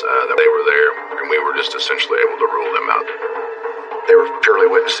knives. They were there and we were just essentially able to rule them out. They were purely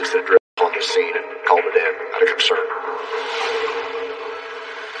witnesses that drove on the scene and called it in out of concern.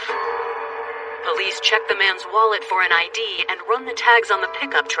 Police checked the man's wallet for an ID and run the tags on the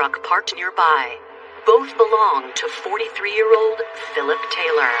pickup truck parked nearby. Both belonged to 43-year-old Philip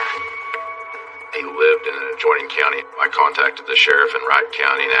Taylor. He lived in an adjoining county. I contacted the sheriff in Wright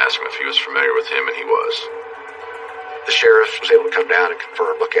County and asked him if he was familiar with him, and he was. The sheriff was able to come down and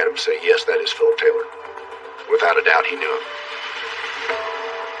confirm, look at him and say, yes, that is Philip Taylor. Without a doubt, he knew him.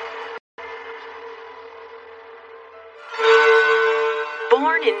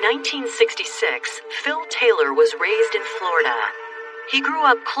 Born in 1966, Phil Taylor was raised in Florida. He grew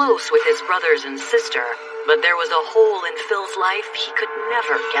up close with his brothers and sister, but there was a hole in Phil's life he could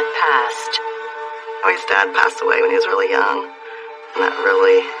never get past. His dad passed away when he was really young, and that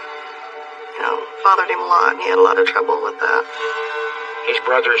really, bothered him a lot, and he had a lot of trouble with that. His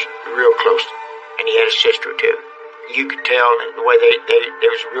brothers were real close, and he had a sister too. You could tell the way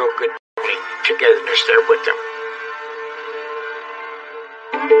there was a real good family togetherness there with them.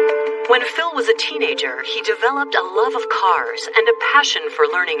 When Phil was a teenager, he developed a love of cars and a passion for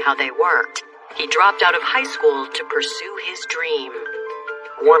learning how they worked. He dropped out of high school to pursue his dream.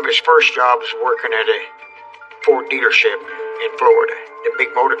 One of his first jobs was working at a Ford dealership in Florida. The big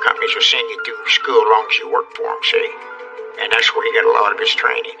motor companies will send you through school as long as you work for them, see? And that's where he got a lot of his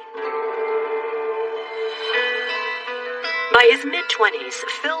training. By his mid-20s,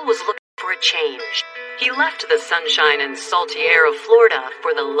 Phil was looking for a change. He left the sunshine and salty air of Florida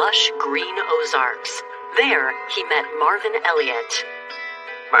for the lush green Ozarks. There, he met Marvin Elliott.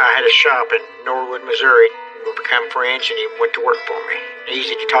 I had a shop in Norwood, Missouri. We became friends, and he went to work for me.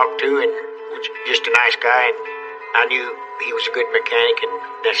 Easy to talk to, and was just a nice guy, and I knew he was a good mechanic, and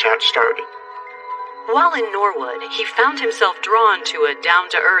that's how it started. While in Norwood, he found himself drawn to a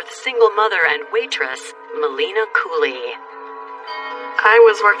down-to-earth single mother and waitress, Melina Cooley. I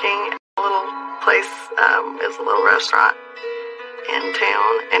was working at a little place, it was a little restaurant in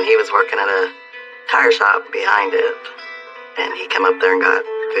town, and he was working at a tire shop behind it. and he came up there and got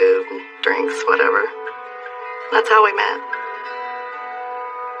food and drinks, whatever. That's how we met.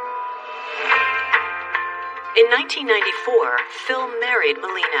 In 1994, Phil married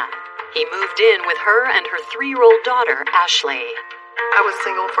Melina. He moved in with her and her 3-year-old daughter, Ashley. I was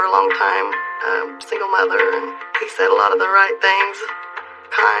single for a long time, single mother, and he said a lot of the right things,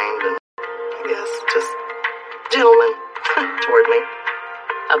 kind, and I guess just gentleman toward me.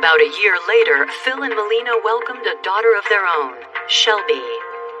 About a year later, Phil and Melina welcomed a daughter of their own, Shelby.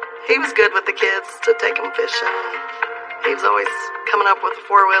 He was good with the kids to take them fishing. He was always coming up with a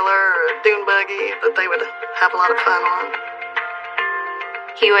 4-wheeler or a dune buggy that they would have a lot of fun on.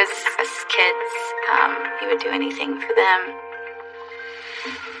 He was, as kids, he would do anything for them.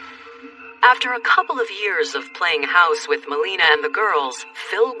 After a couple of years of playing house with Melina and the girls,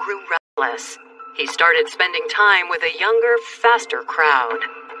 Phil grew restless. He started spending time with a younger, faster crowd.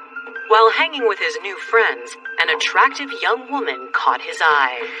 While hanging with his new friends, an attractive young woman caught his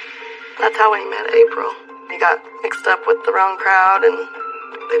eye. That's how we met April. He got mixed up with the wrong crowd, and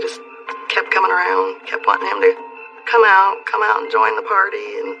they just kept coming around, kept wanting him to come out and join the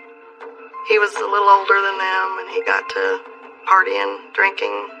party. And he was a little older than them, and he got to partying,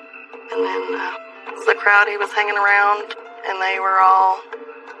 drinking. And then the crowd he was hanging around, and they were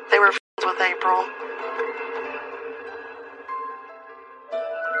friends with April.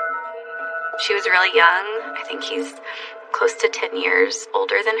 She was really young. I think he's close to 10 years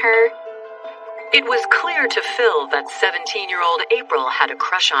older than her. It was clear to Phil that 17-year-old April had a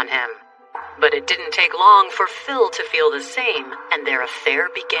crush on him. But it didn't take long for Phil to feel the same, and their affair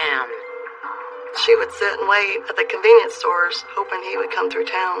began. She would sit and wait at the convenience stores, hoping he would come through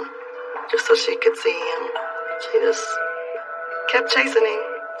town, just so she could see him. She just kept chasing him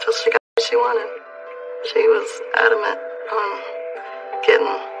till she got what she wanted. She was adamant on getting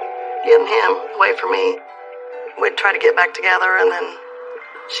him away from me. We'd try to get back together, and then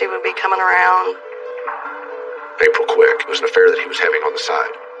she would be coming around. April Quick. It was an affair that he was having on the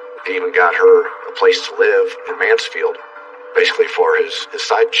side. He even got her a place to live in Mansfield, basically for his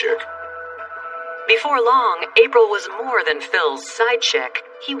side chick. Before long, April was more than Phil's side chick.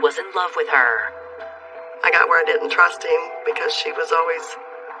 He was in love with her. I got where I didn't trust him because she was always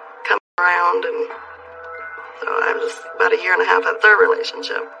coming around, and so I was about a year and a half at their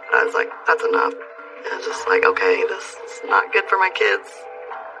relationship. I was like, that's enough. I was just like, okay, this is not good for my kids.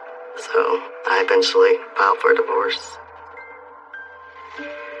 So I eventually filed for a divorce.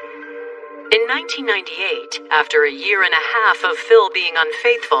 In 1998, after a year and a half of Phil being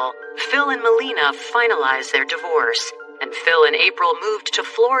unfaithful, Phil and Melina finalized their divorce, and Phil and April moved to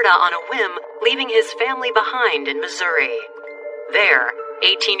Florida on a whim, leaving his family behind in Missouri. There,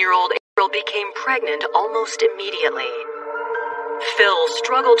 18-year-old April became pregnant almost immediately. Phil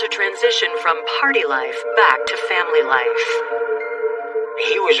struggled to transition from party life back to family life.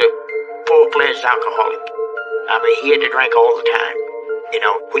 He was a full-fledged alcoholic. I mean, he had to drink all the time. You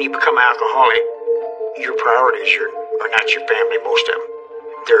know, when you become alcoholic, your priorities are not your family, most of them.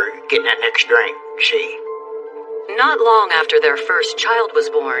 They're getting that next drink, see? Not long after their first child was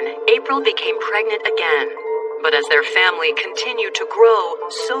born, April became pregnant again. But as their family continued to grow,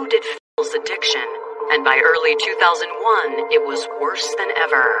 so did Phil's addiction. And by early 2001, it was worse than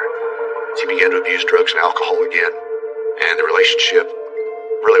ever. He began to abuse drugs and alcohol again, and the relationship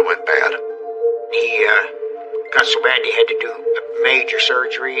really went bad. He got so bad he had to do major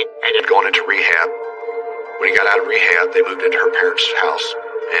surgery and had gone into rehab. When he got out of rehab, they moved into her parents' house,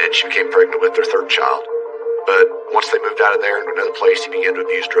 and she became pregnant with their third child. But once they moved out of there into another place, he began to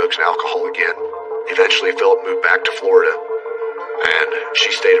abuse drugs and alcohol again. Eventually, Philip moved back to Florida, and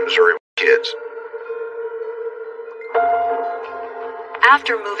she stayed in Missouri with kids.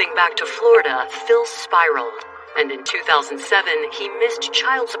 After moving back to Florida, Phil spiraled, and in 2007, he missed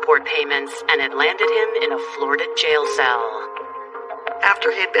child support payments and it landed him in a Florida jail cell.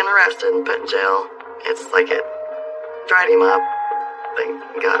 After he'd been arrested and put in jail, it's like it dried him up. They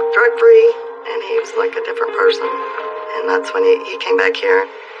got drug-free, and he was like a different person, and that's when he came back here.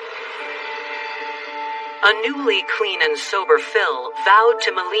 A newly clean and sober Phil vowed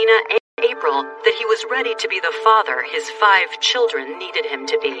to Melina and April that he was ready to be the father his 5 children needed him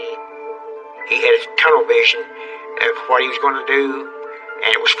to be. He had a tunnel vision of what he was going to do,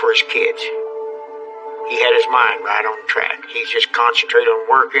 and it was for his kids. He had his mind right on track. He just concentrated on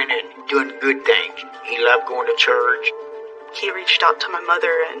working and doing good things. He loved going to church. He reached out to my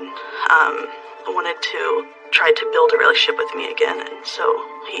mother and wanted to try to build a relationship with me again, and so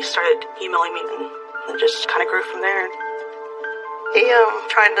he started emailing me, and it just kind of grew from there. He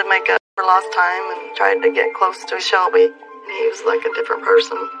tried to make up for lost time and tried to get close to Shelby. He was like a different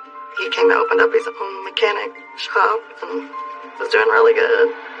person. He came and opened up his own mechanic shop and was doing really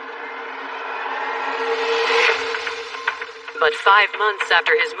good. But 5 months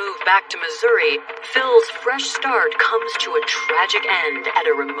after his move back to Missouri, Phil's fresh start comes to a tragic end at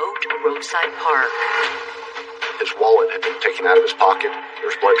a remote roadside park. His wallet had been taken out of his pocket. There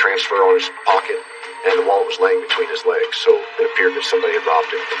was blood transfer on his pocket, and the wallet was laying between his legs, so it appeared that somebody had robbed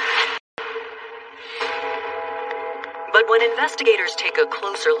him. But when investigators take a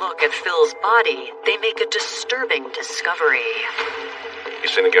closer look at Phil's body, they make a disturbing discovery. He's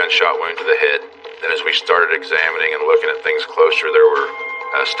seen a gunshot wound to the head. Then as we started examining and looking at things closer, there were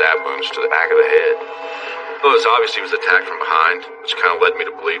stab wounds to the back of the head. Well, this obviously was attacked from behind, which kind of led me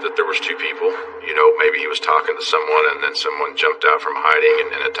to believe that there was two people. You know, maybe he was talking to someone and then someone jumped out from hiding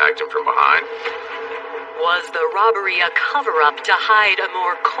and attacked him from behind. Was the robbery a cover-up to hide a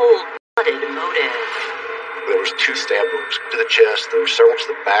more cold-blooded motive? There was 2 stab wounds to the chest. There were several to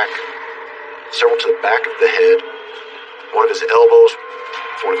the back of the head. One of his elbows,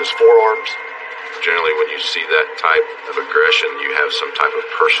 one of his forearms. Generally, when you see that type of aggression, you have some type of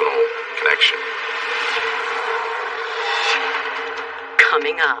personal connection.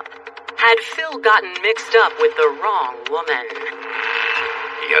 Coming up, had Phil gotten mixed up with the wrong woman?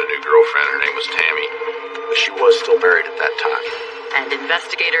 He had a new girlfriend. Her name was Tammy. But she was still married at that time. And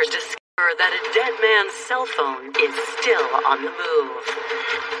investigators discover that a dead man's cell phone is still on the move.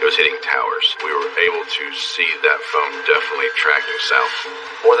 It was hitting towers. We were able to see that phone definitely tracking south.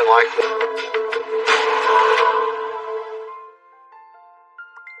 More than likely.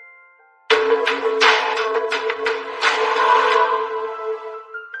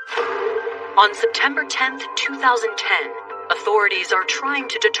 On September 10th, 2010, authorities are trying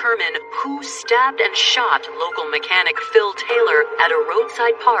to determine who stabbed and shot local mechanic Phil Taylor at a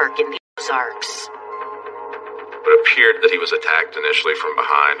roadside park in the Ozarks. It appeared that he was attacked initially from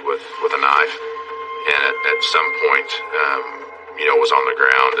behind with a knife, and at some point, was on the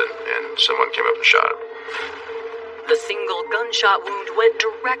ground, and someone came up and shot him. The single gunshot wound went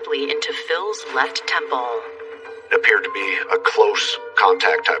directly into Phil's left temple. It appeared to be a close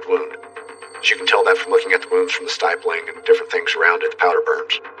contact type wound. As you can tell that from looking at the wounds from the stipling and different things around it, the powder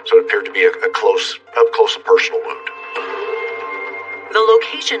burns. So it appeared to be a close, up close and personal wound. The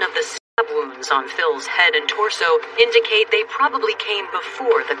location of the stab wounds on Phil's head and torso indicate they probably came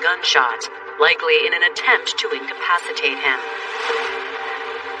before the gunshots, likely in an attempt to incapacitate him.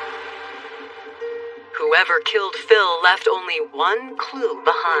 Whoever killed Phil left only one clue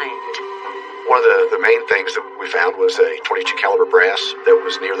behind. One of the main things that we found was a .22 caliber brass that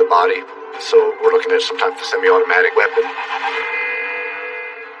was near the body. So we're looking at some type of semi-automatic weapon.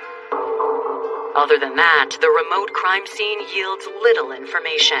 Other than that, the remote crime scene yields little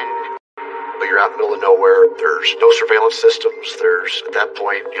information. But you're out in the middle of nowhere. There's no surveillance systems. There's, at that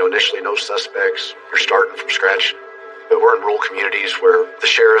point, initially no suspects. You're starting from scratch. But we're in rural communities where the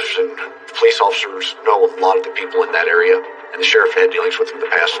sheriffs and the police officers know a lot of the people in that area. And the sheriff had dealings with him in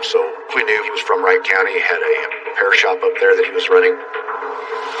the past. And so we knew he was from Wright County. He had a repair shop up there that he was running.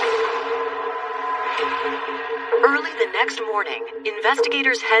 Early the next morning,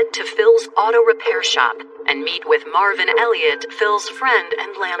 investigators head to Phil's auto repair shop and meet with Marvin Elliott, Phil's friend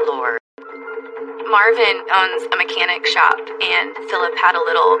and landlord. Marvin owns a mechanic shop, and Philip had a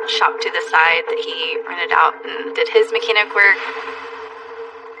little shop to the side that he rented out and did his mechanic work.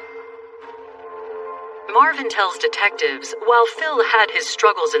 Marvin tells detectives while Phil had his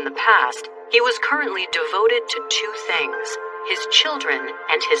struggles in the past, he was currently devoted to two things: his children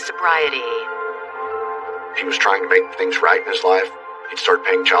and his sobriety. He was trying to make things right in his life. He'd start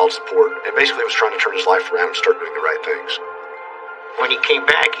paying child support, and basically was trying to turn his life around and start doing the right things. When he came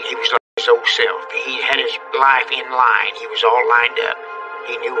back, he was like his old self. He had his life in line. He was all lined up.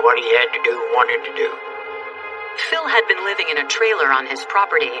 He knew what he had to do, wanted to do. Phil had been living in a trailer on his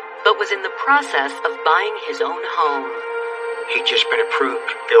property, but was in the process of buying his own home. He'd just been approved.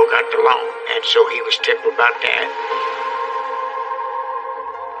 Phil got the loan, and so he was tickled about that.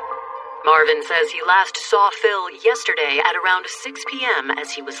 Marvin says he last saw Phil yesterday at around 6 p.m.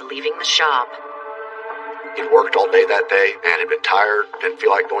 as he was leaving the shop. He'd worked all day that day and had been tired, didn't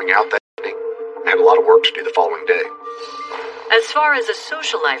feel like going out that evening, and had a lot of work to do the following day. As far as a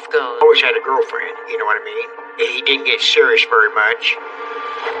social life goes... Always had a girlfriend, you know what I mean? He didn't get serious very much.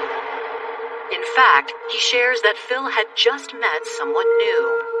 In fact, he shares that Phil had just met someone new.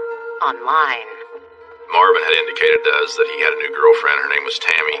 Online. Marvin had indicated to us that he had a new girlfriend. Her name was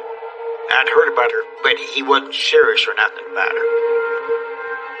Tammy. I'd heard about her, but he wasn't serious or nothing about her.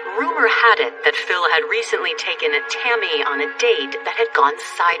 Rumor had it that Phil had recently taken Tammy on a date that had gone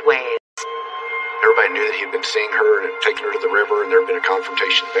sideways. Everybody knew that he'd been seeing her and had taken her to the river, and there had been a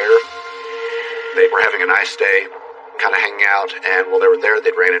confrontation there. They were having a nice day, kind of hanging out, and while they were there,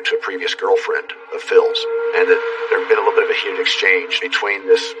 they'd ran into a previous girlfriend of Phil's, and that there'd been a little bit of a heated exchange between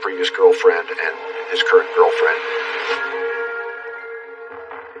this previous girlfriend and his current girlfriend.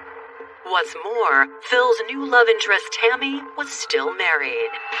 What's more, Phil's new love interest, Tammy, was still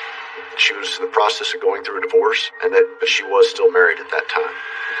married. She was in the process of going through a divorce, but she was still married at that time.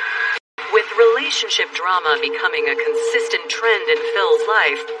 With relationship drama becoming a consistent trend in Phil's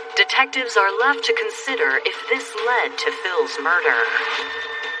life, detectives are left to consider if this led to Phil's murder.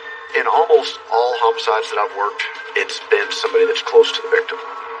 In almost all homicides that I've worked, it's been somebody that's close to the victim.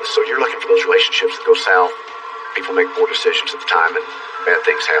 So you're looking for those relationships that go south. People make poor decisions at the time, and bad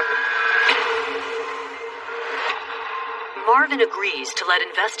things happen. Marvin agrees to let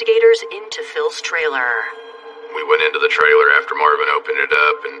investigators into Phil's trailer. We went into the trailer after Marvin opened it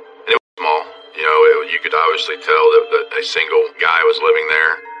up, and it was small. You know, you could obviously tell that a single guy was living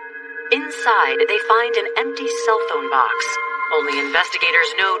there. Inside, they find an empty cell phone box. Only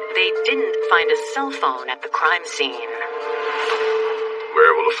investigators note they didn't find a cell phone at the crime scene. We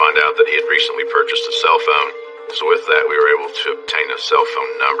were able to find out that he had recently purchased a cell phone. So with that, we were able to obtain a cell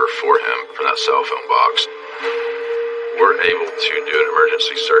phone number for him from that cell phone box. We're able to do an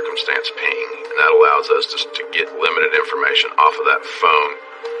emergency circumstance ping, and that allows us to get limited information off of that phone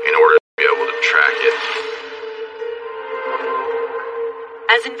in order to be able to track it.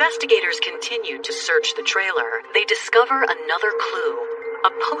 As investigators continue to search the trailer, they discover another clue.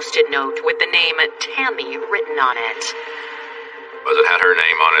 A post-it note with the name Tammy written on it. As it had her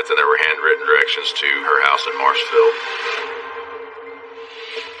name on it, then there were handwritten directions to her house in Marshfield.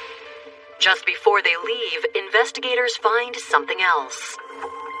 Just before they leave, investigators find something else.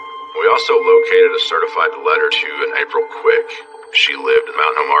 We also located a certified letter to an April Quick. She lived in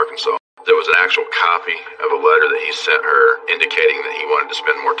Mountain Home, Arkansas. There was an actual copy of a letter that he sent her indicating that he wanted to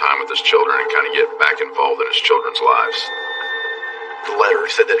spend more time with his children and kind of get back involved in his children's lives. The letter,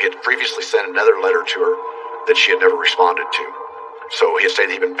 he said that he had previously sent another letter to her that she had never responded to. So he had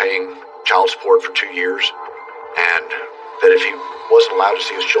said he'd been paying child support for 2 years, and that if he wasn't allowed to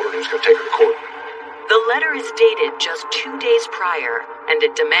see his children, he was going to take her to court. The letter is dated just 2 days prior, and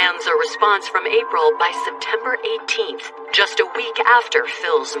it demands a response from April by September 18th, just a week after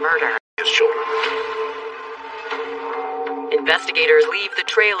Phil's murder. His children. Investigators leave the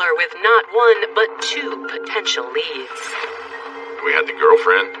trailer with not one, but 2 potential leads. We had the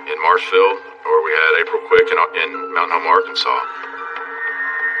girlfriend in Marshfield, or we had April Quick in Mountain Home, Arkansas.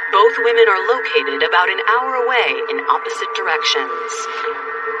 Both women are located about an hour away in opposite directions.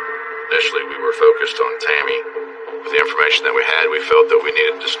 Initially, we were focused on Tammy. With the information that we had, we felt that we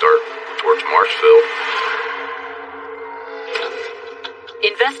needed to start towards Marshfield.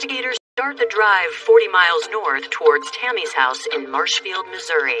 Investigators start the drive 40 miles north towards Tammy's house in Marshfield,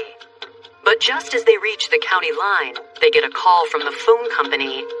 Missouri. But just as they reach the county line, they get a call from the phone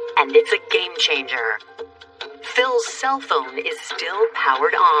company, and it's a game changer. Phil's cell phone is still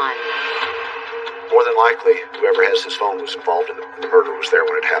powered on. More than likely, whoever has his phone was involved in the murder was there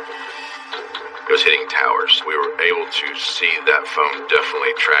when it happened. It was hitting towers. We were able to see that phone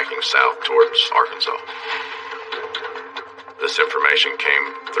definitely tracking south towards Arkansas. This information came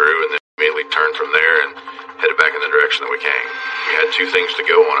through and then immediately turned from there and headed back in the direction that we came. We had 2 things to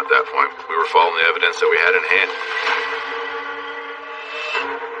go on at that point. We were following the evidence that we had in hand.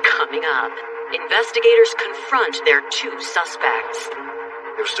 Coming up, investigators confront their 2 suspects.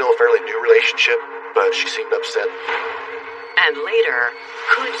 It was still a fairly new relationship, but she seemed upset. And later,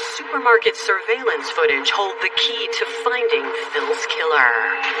 could supermarket surveillance footage hold the key to finding Phil's killer?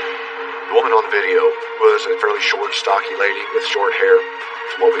 The woman on the video was a fairly short, stocky lady with short hair,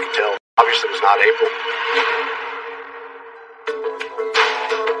 from what we could tell. Obviously, it was not April.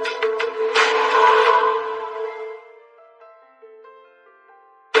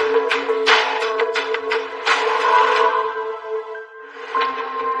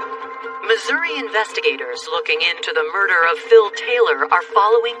 Missouri investigators looking into the murder of Phil Taylor are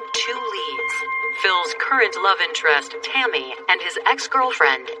following 2 leads. Phil's current love interest, Tammy, and his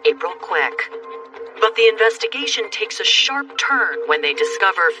ex-girlfriend, April Quick. But the investigation takes a sharp turn when they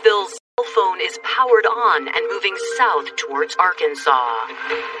discover Phil's cell phone is powered on and moving south towards Arkansas.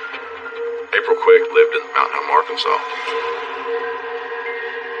 April Quick lived in Mountain Home, Arkansas.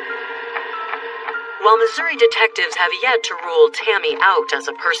 While Missouri detectives have yet to rule Tammy out as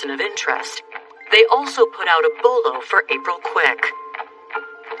a person of interest, they also put out a bolo for April Quick.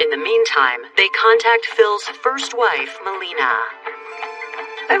 In the meantime, they contact Phil's first wife, Melina.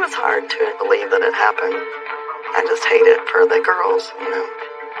 It was hard to believe that it happened. I just hate it for the girls, you know.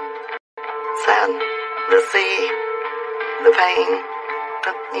 Sad to see the pain,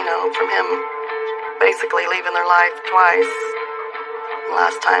 you know, from him basically leaving their life twice.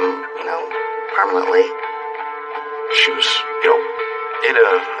 Last time, permanently. She was, in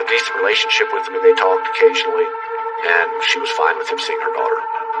a decent relationship with him, and they talked occasionally, and she was fine with him seeing her daughter.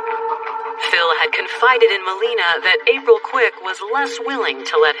 Phil had confided in Melina that April Quick was less willing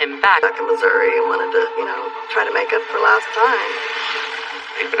to let him back in Missouri and wanted to, try to make up for last time.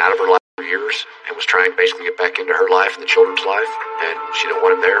 He'd been out of her life for years and was trying to basically get back into her life and the children's life, and she didn't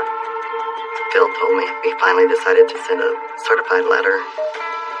want him there. Phil told me he finally decided to send a certified letter.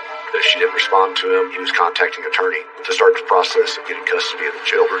 That if she didn't respond to him, he was contacting an attorney to start the process of getting custody of the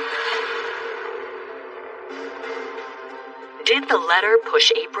children. Did the letter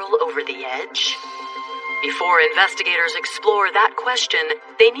push April over the edge? Before investigators explore that question,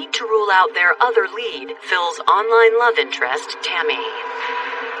 they need to rule out their other lead, Phil's online love interest, Tammy.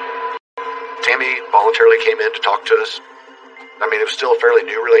 Tammy voluntarily came in to talk to us. I mean, it was still a fairly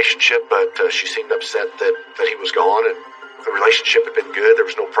new relationship, but she seemed upset that he was gone, and the relationship had been good. There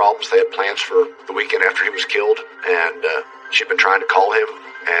was no problems. They had plans for the weekend after he was killed, and she'd been trying to call him,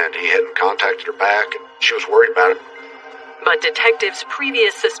 and he hadn't contacted her back, and she was worried about it. But detectives'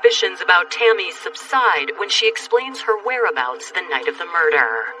 previous suspicions about Tammy subside when she explains her whereabouts the night of the murder.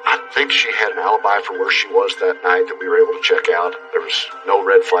 I think she had an alibi for where she was that night that we were able to check out. There was no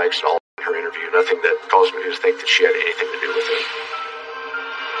red flags at all in her interview, nothing that caused me to think that she had anything to do with it.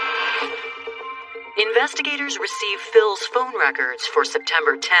 Investigators receive Phil's phone records for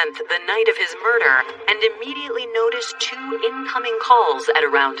September 10th, the night of his murder, and immediately notice 2 incoming calls at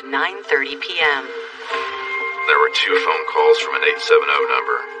around 9:30 p.m. There were 2 phone calls from an 870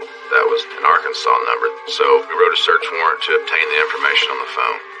 number. That was an Arkansas number, so we wrote a search warrant to obtain the information on the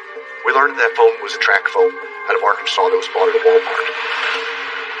phone. We learned that phone was a track phone out of Arkansas that was bought at a Walmart.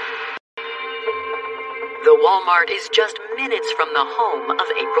 The Walmart is just minutes from the home of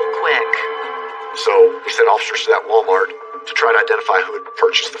April Quick. So we sent officers to that Walmart to try to identify who had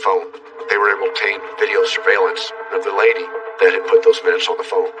purchased the phone. They were able to obtain video surveillance of the lady that had put those minutes on the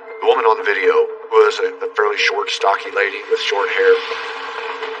phone. The woman on the video was a fairly short, stocky lady with short hair.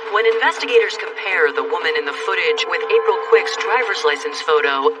 When investigators compare the woman in the footage with April Quick's driver's license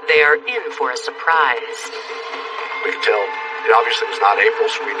photo, they are in for a surprise. We can tell it obviously was not April,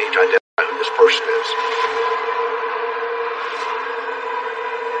 so we need to identify who this person is.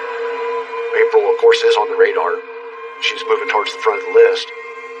 April, of course, is on the radar. She's moving towards the front of the list.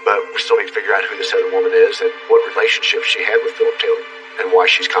 But we still need to figure out who this other woman is and what relationship she had with Philip Taylor and why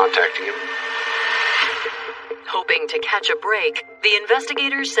she's contacting him. Hoping to catch a break, the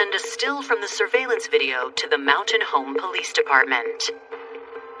investigators send a still from the surveillance video to the Mountain Home Police Department.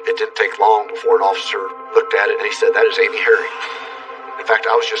 It didn't take long before an officer looked at it and he said, "That is Amy Herring." In fact,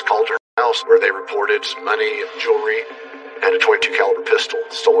 I was just called to her house where they reported some money and jewelry and a .22 caliber pistol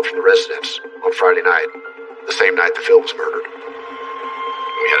stolen from the residence on Friday night, the same night that Phil was murdered.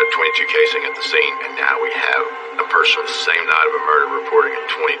 We had a .22 casing at the scene, and now we have a person the same night of a murder reporting a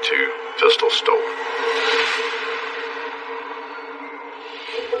 .22 pistol stolen.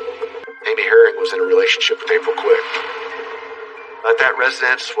 Amy Herring was in a relationship with April Quick. At that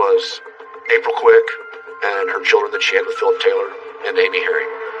residence was April Quick and her children that she had with Philip Taylor and Amy Herring.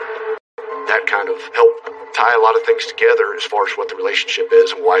 That kind of helped tie a lot of things together as far as what the relationship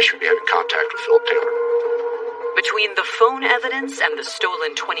is and why she would be having contact with Philip Taylor. Between the phone evidence and the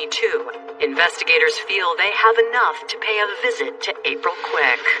stolen .22, investigators feel they have enough to pay a visit to April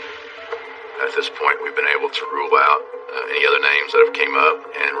Quick. At this point, we've been able to rule out any other names that have came up,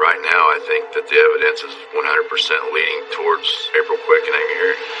 and right now I think that the evidence is 100% leading towards April Quick and Amy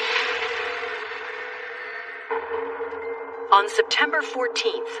Herring. On September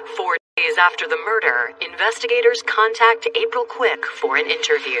 14th, 4 days after the murder, investigators contact April Quick for an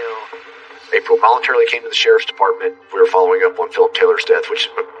interview. April voluntarily came to the sheriff's department. We were following up on Philip Taylor's death, which,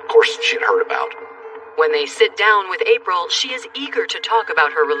 of course, she had heard about. When they sit down with April, she is eager to talk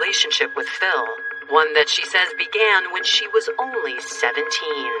about her relationship with Phil, one that she says began when she was only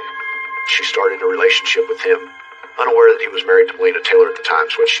 17. She started a relationship with him, unaware that he was married to Melina Taylor at the time,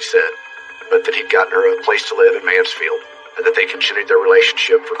 is what she said, but that he'd gotten her a place to live in Mansfield, and that they continued their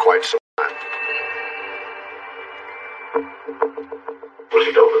relationship for quite some time. Was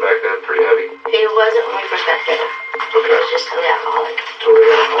he doping back then? Pretty heavy? He wasn't when we first got together. Okay. He was just totally alcoholic.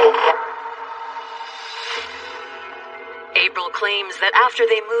 Totally alcoholic. April claims that after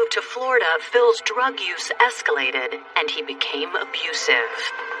they moved to Florida, Phil's drug use escalated and he became abusive.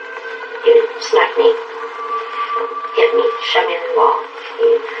 He would smack me, hit me, shove me in the wall. He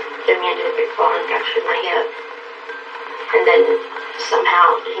threw me into the brick wall and fractured my hip. And then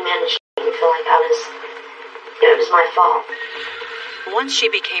somehow he managed to make me feel like it was my fault. Once she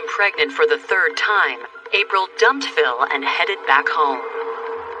became pregnant for the third time, April dumped Phil and headed back home.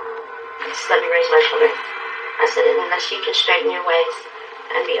 Just let me raise my children. I said, unless you can straighten your ways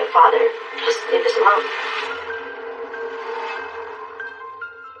and be a father, just leave us alone.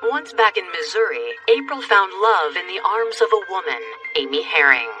 Once back in Missouri, April found love in the arms of a woman, Amy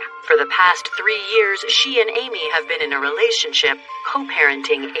Herring. For the past 3 years, she and Amy have been in a relationship,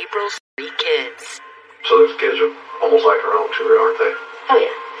 co-parenting April's 3 kids. So these kids are almost like her own too, aren't they? Oh,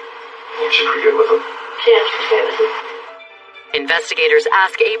 yeah. She's pretty good with them. Yeah, she's great with them. Investigators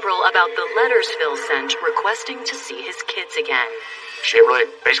ask April about the letters Phil sent requesting to see his kids again. She really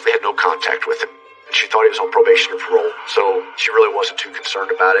basically had no contact with him. She thought he was on probation or parole, so she really wasn't too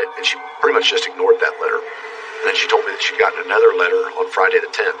concerned about it, and she pretty much just ignored that letter. And then she told me that she'd gotten another letter on Friday the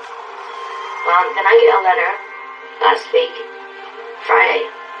 10th. Well, then I get a letter last week, Friday,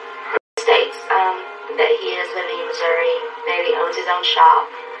 states that he is living in Missouri, that he owns his own shop,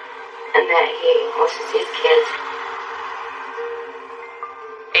 and that he wants to see his kids.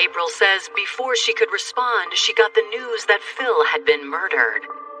 April says before she could respond, she got the news that Phil had been murdered.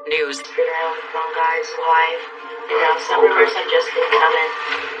 News. Wrong guy's wife. Some rumors have just been coming.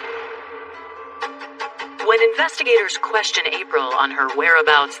 When investigators question April on her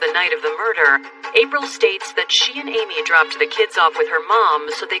whereabouts the night of the murder, April states that she and Amy dropped the kids off with her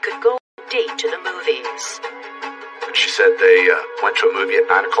mom so they could go on a date to the movies. And she said they went to a movie at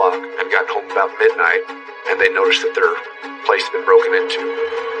 9 o'clock and got home about midnight, and they noticed that their place had been broken into.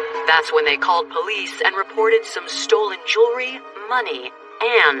 That's when they called police and reported some stolen jewelry, money,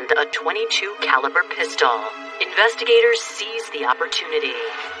 and a .22 caliber pistol. Investigators seized the opportunity.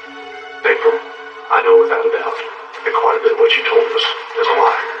 April, I know without a doubt that quite a bit of what you told us is a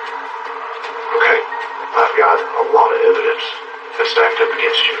lie. Okay, I've got a lot of evidence that's stacked up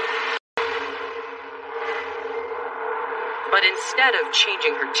against you. But instead of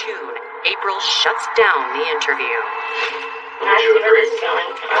changing her tune, April shuts down the interview. I see where this is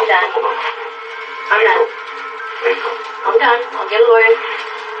going. I'm done. I'm done. I'm done. I'll get a lawyer.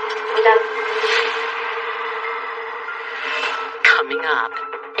 I'm done. Coming up,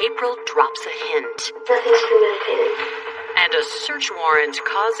 April drops a hint. Nothing's premeditated. And a search warrant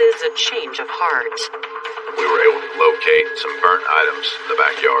causes a change of heart. We were able to locate some burnt items in the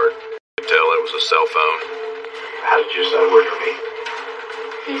backyard. You could tell it was a cell phone. How did you decide where to meet?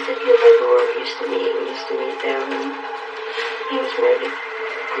 He said he and my door used to meet there when he was ready.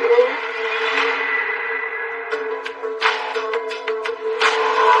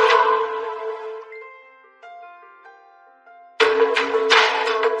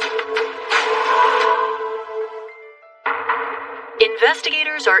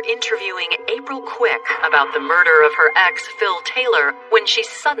 Investigators are interviewing April Quick about the murder of her ex, Phil Taylor, when she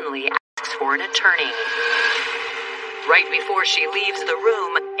suddenly asks for an attorney. Right before she leaves the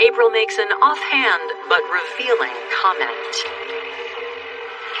room, April makes an offhand but revealing comment.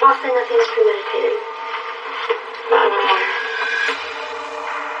 I'll say nothing's premeditated.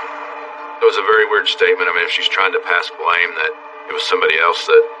 It was a very weird statement. I mean, if she's trying to pass blame that it was somebody else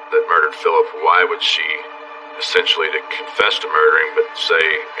that murdered Philip, why would she essentially to confess to murdering but say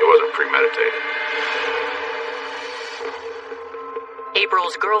it wasn't premeditated?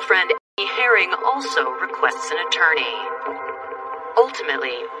 April's girlfriend, Amy Herring, also requests an attorney.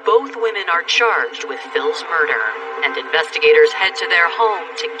 Ultimately, both women are charged with Phil's murder, and investigators head to their home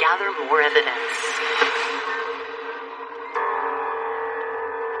to gather more evidence.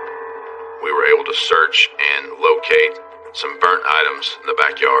 We were able to search and locate some burnt items in the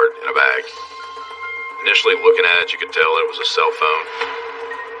backyard in a bag. Initially looking at it, you could tell it was a cell phone.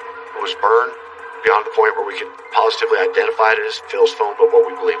 It was burned beyond the point where we could positively identify it as Phil's phone, but what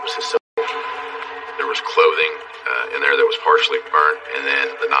we believe was his cell phone. There was clothing in there that was partially burnt, and then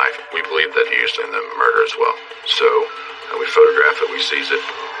the knife we believe that he used in the murder as well. So we photographed it, we seized it.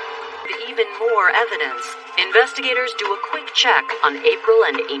 Even more evidence. Investigators do a quick check on April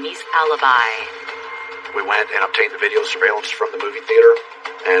and Amy's alibi. We went and obtained the video surveillance from the movie theater,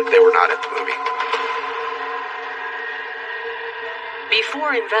 and they were not at the movie.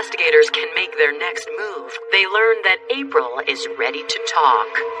 Before investigators can make their next move, they learn that April is ready to talk.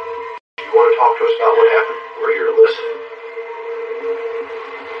 You want to talk to us about what happened? We're here to listen.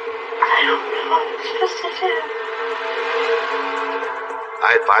 I don't know what I'm supposed to do.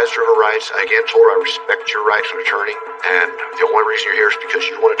 I advised her of her rights. I again told her I respect your right to an attorney, and the only reason you're here is because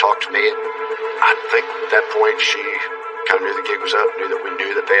you want to talk to me. And I think at that point she kind of knew the gig was up, knew that we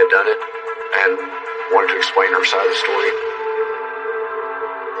knew that they had done it, and wanted to explain her side of the story.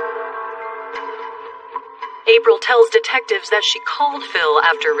 April tells detectives that she called Phil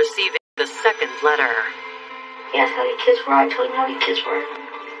after receiving the second letter. He asked how many kids were. I told him how many kids were.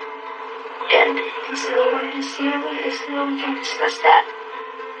 And he said he wanted to see me. I said, oh, we can discuss that.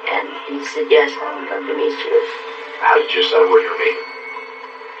 And he said, yes, I would love to meet you. How did you decide where you were meeting?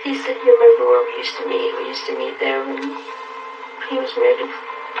 He said, you remember where we used to meet? We used to meet there when he was married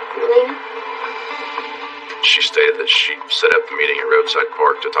to Lena. She stated that she set up the meeting at Roadside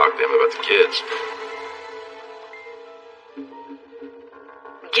Park to talk to him about the kids.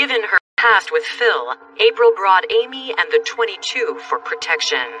 Given her past with Phil, April brought Amy and the 22 for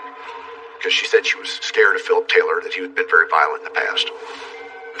protection. Because she said she was scared of Philip Taylor, that he had been very violent in the past.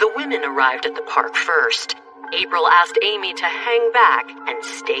 The women arrived at the park first. April asked Amy to hang back and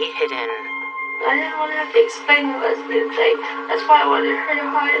stay hidden. I didn't want to have to explain the lesbian thing. That's why I wanted her to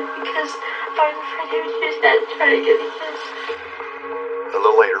hide, because I was afraid he was just that trying to get me kissed. A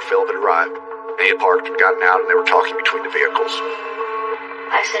little later, Philip had arrived, and he had parked and gotten out, and they were talking between the vehicles.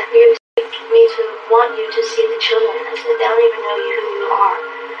 I said, you expect me to want you to see the children. I said, they don't even know you who you are.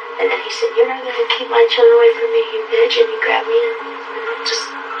 And then he said, you're not going to keep my children away from me, you bitch. And he grabbed me and just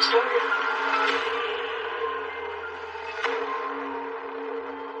started.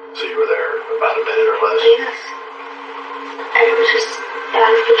 So you were there about a minute or less? Yes. And it was just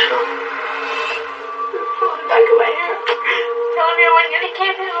out of control. Pulling back of my hair. Telling me I wasn't going to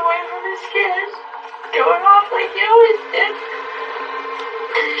keep him away from his kids. Going off like he always did.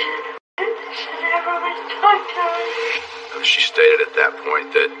 Should never would talk to him. She stated at that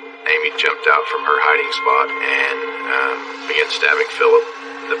point that Amy jumped out from her hiding spot and began stabbing Philip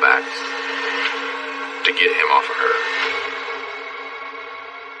in the back to get him off of her.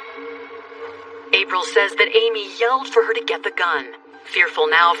 April says that Amy yelled for her to get the gun. Fearful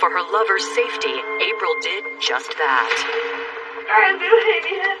now for her lover's safety, April did just that. I knew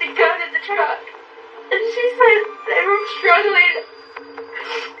Amy had the gun in the truck. And she said they were struggling.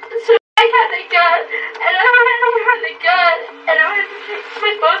 So I had the gun, and I had the gun, and I went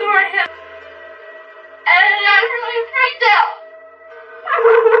with both of our hips. And I really freaked out.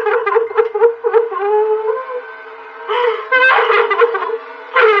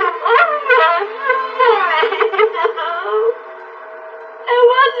 It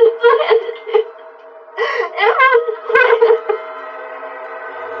wasn't planned. It wasn't planned.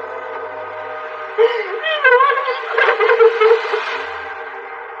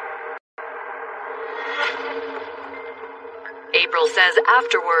 April says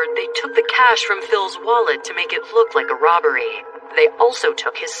afterward they took the cash from Phil's wallet to make it look like a robbery. They also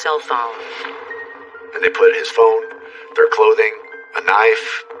took his cell phone. And they put his phone, their clothing, a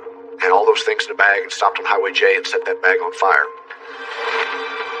knife, and all those things in a bag and stopped on Highway J and set that bag on fire.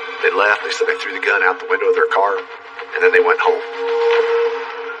 They left. They said they threw the gun out the window of their car, and then they went home.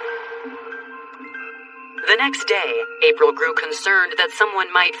 The next day, April grew concerned that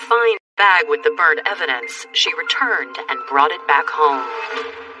someone might find the bag with the burnt evidence. She returned and brought it back home.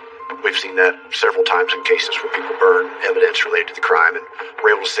 We've seen that several times in cases where people burn evidence related to the crime, and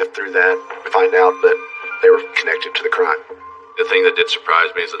we're able to sift through that and find out that they were connected to the crime. The thing that did surprise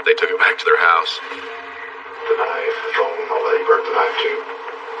me is that they took it back to their house. The knife, the phone, all that. He burnt the knife too.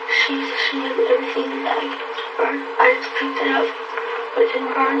 She had everything in the bag. I just picked it up, but it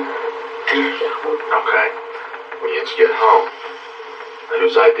didn't burn. Okay. When you get home,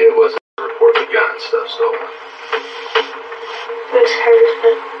 whose idea was it to report the gun and stuff stolen? It was hers,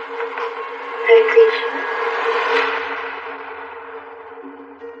 but I agreed to it.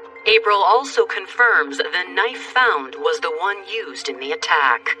 April also confirms the knife found was the one used in the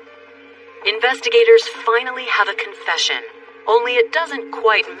attack. Investigators finally have a confession, only it doesn't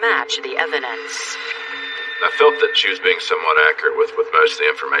quite match the evidence. I felt that she was being somewhat accurate with most of the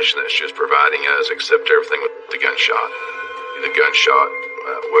information that she was providing us, except everything with the gunshot. The gunshot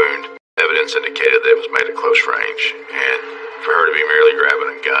wound evidence indicated that it was made at close range, and for her to be merely grabbing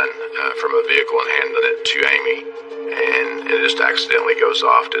a gun from a vehicle and handing it to Amy, and it just accidentally goes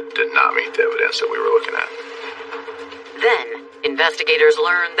off, did not meet the evidence that we were looking at. Then, investigators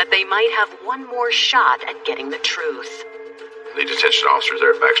learned that they might have one more shot at getting the truth. The detention officers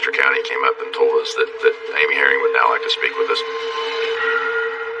there at Baxter County came up and told us that Amy Herring would now like to speak with us.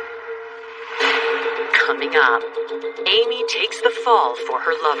 Coming up, Amy takes the fall for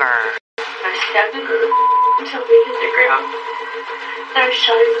her lover. I stabbed him until we hit the ground. I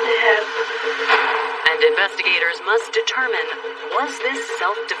shot him in the head. And investigators must determine, was this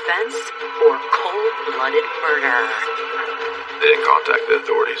self-defense or cold-blooded murder? They didn't contact the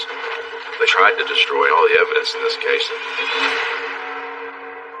authorities. They tried to destroy all the evidence in this case.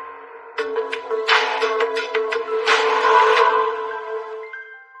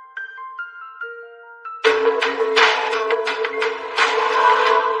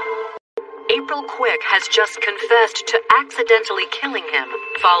 April April Quick has just confessed to accidentally killing him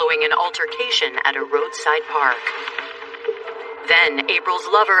following an altercation at a roadside park. Then April's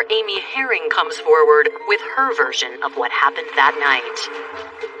lover, Amy Herring, comes forward with her version of what happened that night.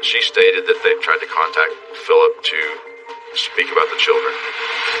 She stated that they tried to contact Philip to speak about the children.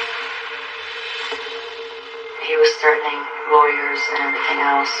 He was threatening lawyers and everything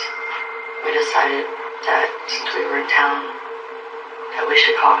else. We decided that since we were in town, that we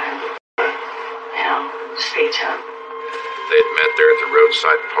should call him, speak to him. They had met there at the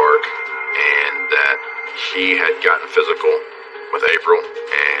roadside park, and that he had gotten physical with April,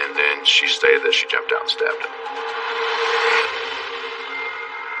 and then she stated that she jumped out and stabbed him.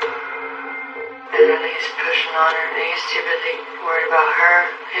 And then he's pushing on her, and he's too busy worried about her.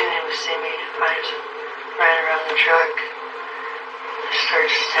 He didn't even see me. I just ran around the truck,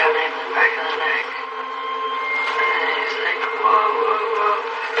 started stabbing him in the back of the neck. And he's like, whoa, whoa, whoa.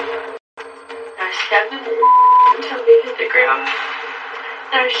 And I stabbed him until he hit the ground.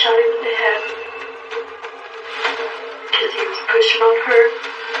 And I shot him in the head. Because he was pushing on her.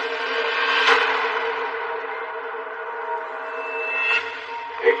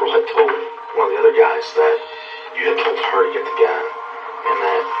 April had told one of the other guys that you had told her to get the gun, and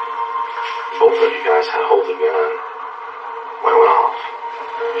that both of you guys had hold the gun when it went off.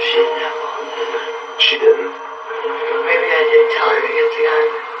 She didn't have hold of it. She didn't. Maybe I did tell her to get the gun.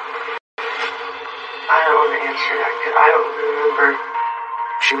 I don't want to answer that because I don't remember.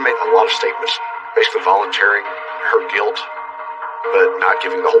 She made a lot of statements, basically volunteering her guilt, but not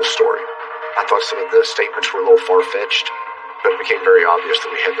giving the whole story. I thought some of the statements were a little far-fetched, but it became very obvious that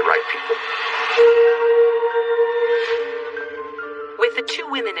we had the right people. With the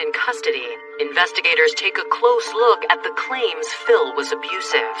two women in custody, investigators take a close look at the claims Phil was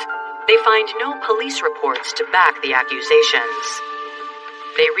abusive. They find no police reports to back the accusations.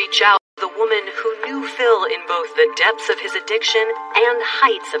 They reach out to the woman who knew Phil in both the depths of his addiction and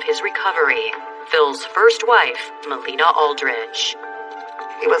heights of his recovery, Phil's first wife, Melina Aldridge.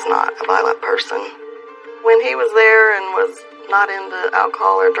 He was not a violent person. When he was there and was not into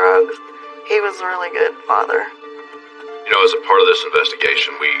alcohol or drugs, he was a really good father. You know, as a part of this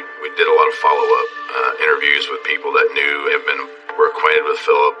investigation, we did a lot of follow-up interviews with people that were acquainted with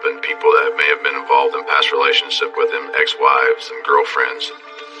Philip, and people that may have been involved in past relationship with him, ex-wives and girlfriends.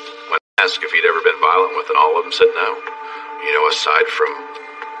 When asked if he'd ever been violent with, and all of them said no. You know, aside from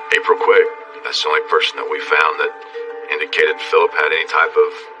April Quick, that's the only person that we found that indicated Philip had any type of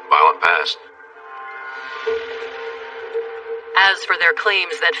violent past. As for their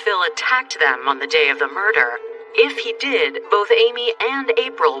claims that Phil attacked them on the day of the murder, if he did, both Amy and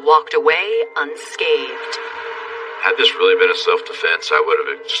April walked away unscathed. Had this really been a self-defense, I would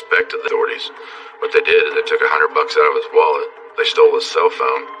have expected the authorities. What they did is they took $100 out of his wallet, they stole his cell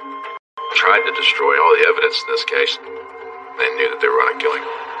phone, tried to destroy all the evidence in this case. They knew that they were going to kill him.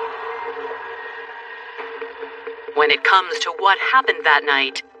 When it comes to what happened that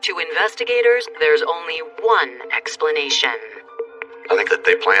night, to investigators, there's only one explanation. I think that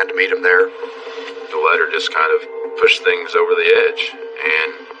they planned to meet him there. The letter just kind of pushed things over the edge, and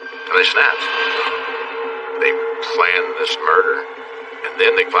they snapped. They planned this murder, and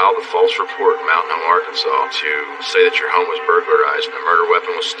then they filed a false report in Mountain Home, Arkansas, to say that your home was burglarized and the murder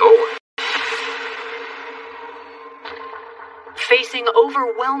weapon was stolen. Facing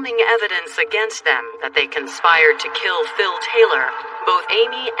overwhelming evidence against them that they conspired to kill Phil Taylor, both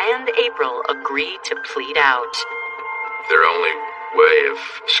Amy and April agreed to plead out. Their only way of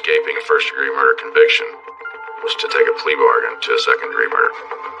escaping a first-degree murder conviction was to take a plea bargain to a second-degree murder.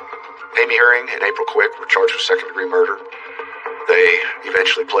 Amy Herring and April Quick were charged with second-degree murder. They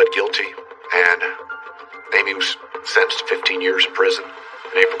eventually pled guilty, and Amy was sentenced to 15 years in prison,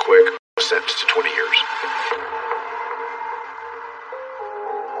 and April Quick was sentenced to 20 years.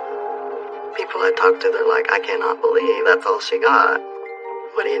 People I talk to, they're like, I cannot believe that's all she got.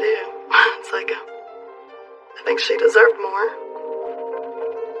 What do you do? It's like, I think she deserved more.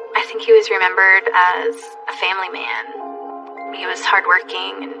 I think he was remembered as a family man. He was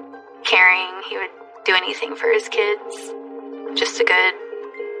hardworking and caring. He would do anything for his kids. Just a good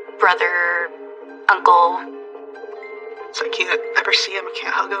brother, uncle. So I can't ever see him, I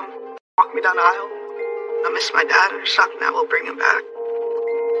can't hug him, walk me down the aisle. I miss my dad, and there's nothing that will bring him back.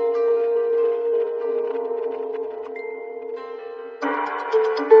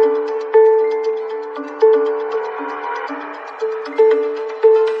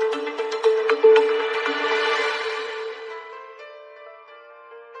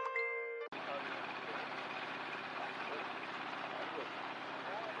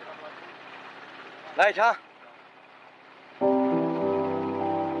 Này cha.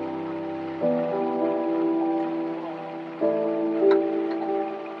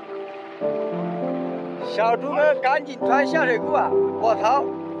 徒们赶紧穿下水裤啊！我操，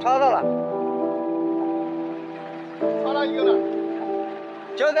抓到了！抓到一个了，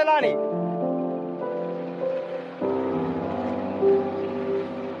就在那里。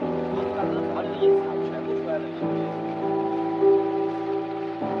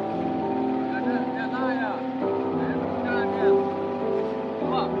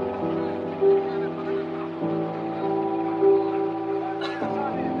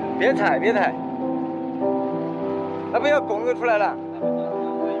别踩，别踩！那不要拱又出来了，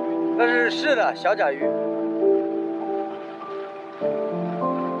那是的小甲鱼。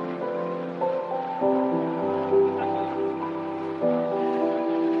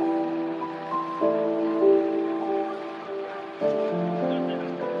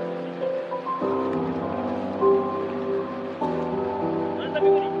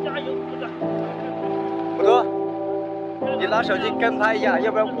不多，你拿手机跟拍一下，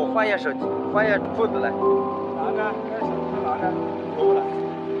要不然我换一下手机，换一下裤子来。拿着，手机拿着，过来。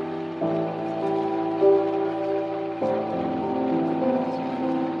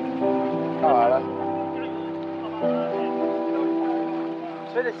看完了，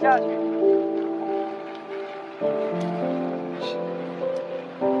吹着下去。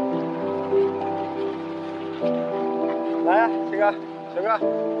来呀，这个，小哥，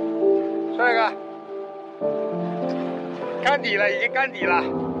帅哥，干底了，已经干底了。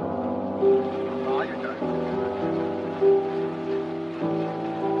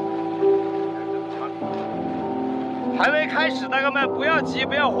还没开始，大哥们不要急，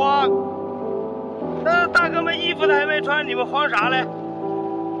不要慌。那大哥们衣服都还没穿，你们慌啥嘞？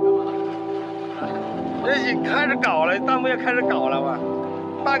这已经开始搞了，弹幕要开始搞了吧？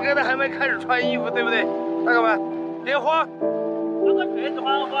大哥都还没开始穿衣服，对不对？大哥们，别慌。那个锤子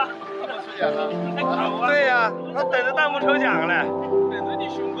慌不？抽奖了。对呀，他等着弹幕抽奖了。等着你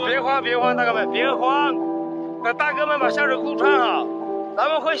熊哥。别慌，别慌，大哥们，别慌。等大哥们把下水裤穿好，咱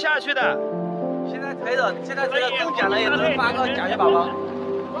们会下去的。现在推着中奖了也能发个奖励宝宝。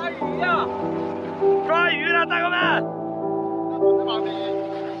抓鱼呀！抓鱼了，大哥们！绑鱼，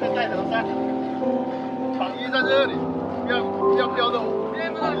先带头噻。绑鱼在这里，不要标着我。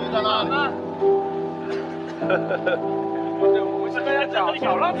绑鱼在那里。我们现在要讲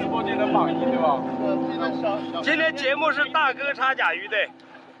小浪直播间的绑鱼，对吧？今天节目是大哥插甲鱼，对。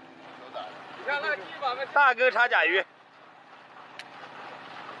你看那个鸡绑个大哥插甲鱼。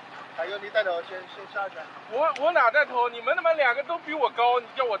海哥，你带头先下去。我哪带头？你们他妈两个都比我高，你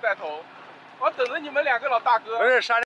叫我带头？我等着你们两个老大哥。不是杀。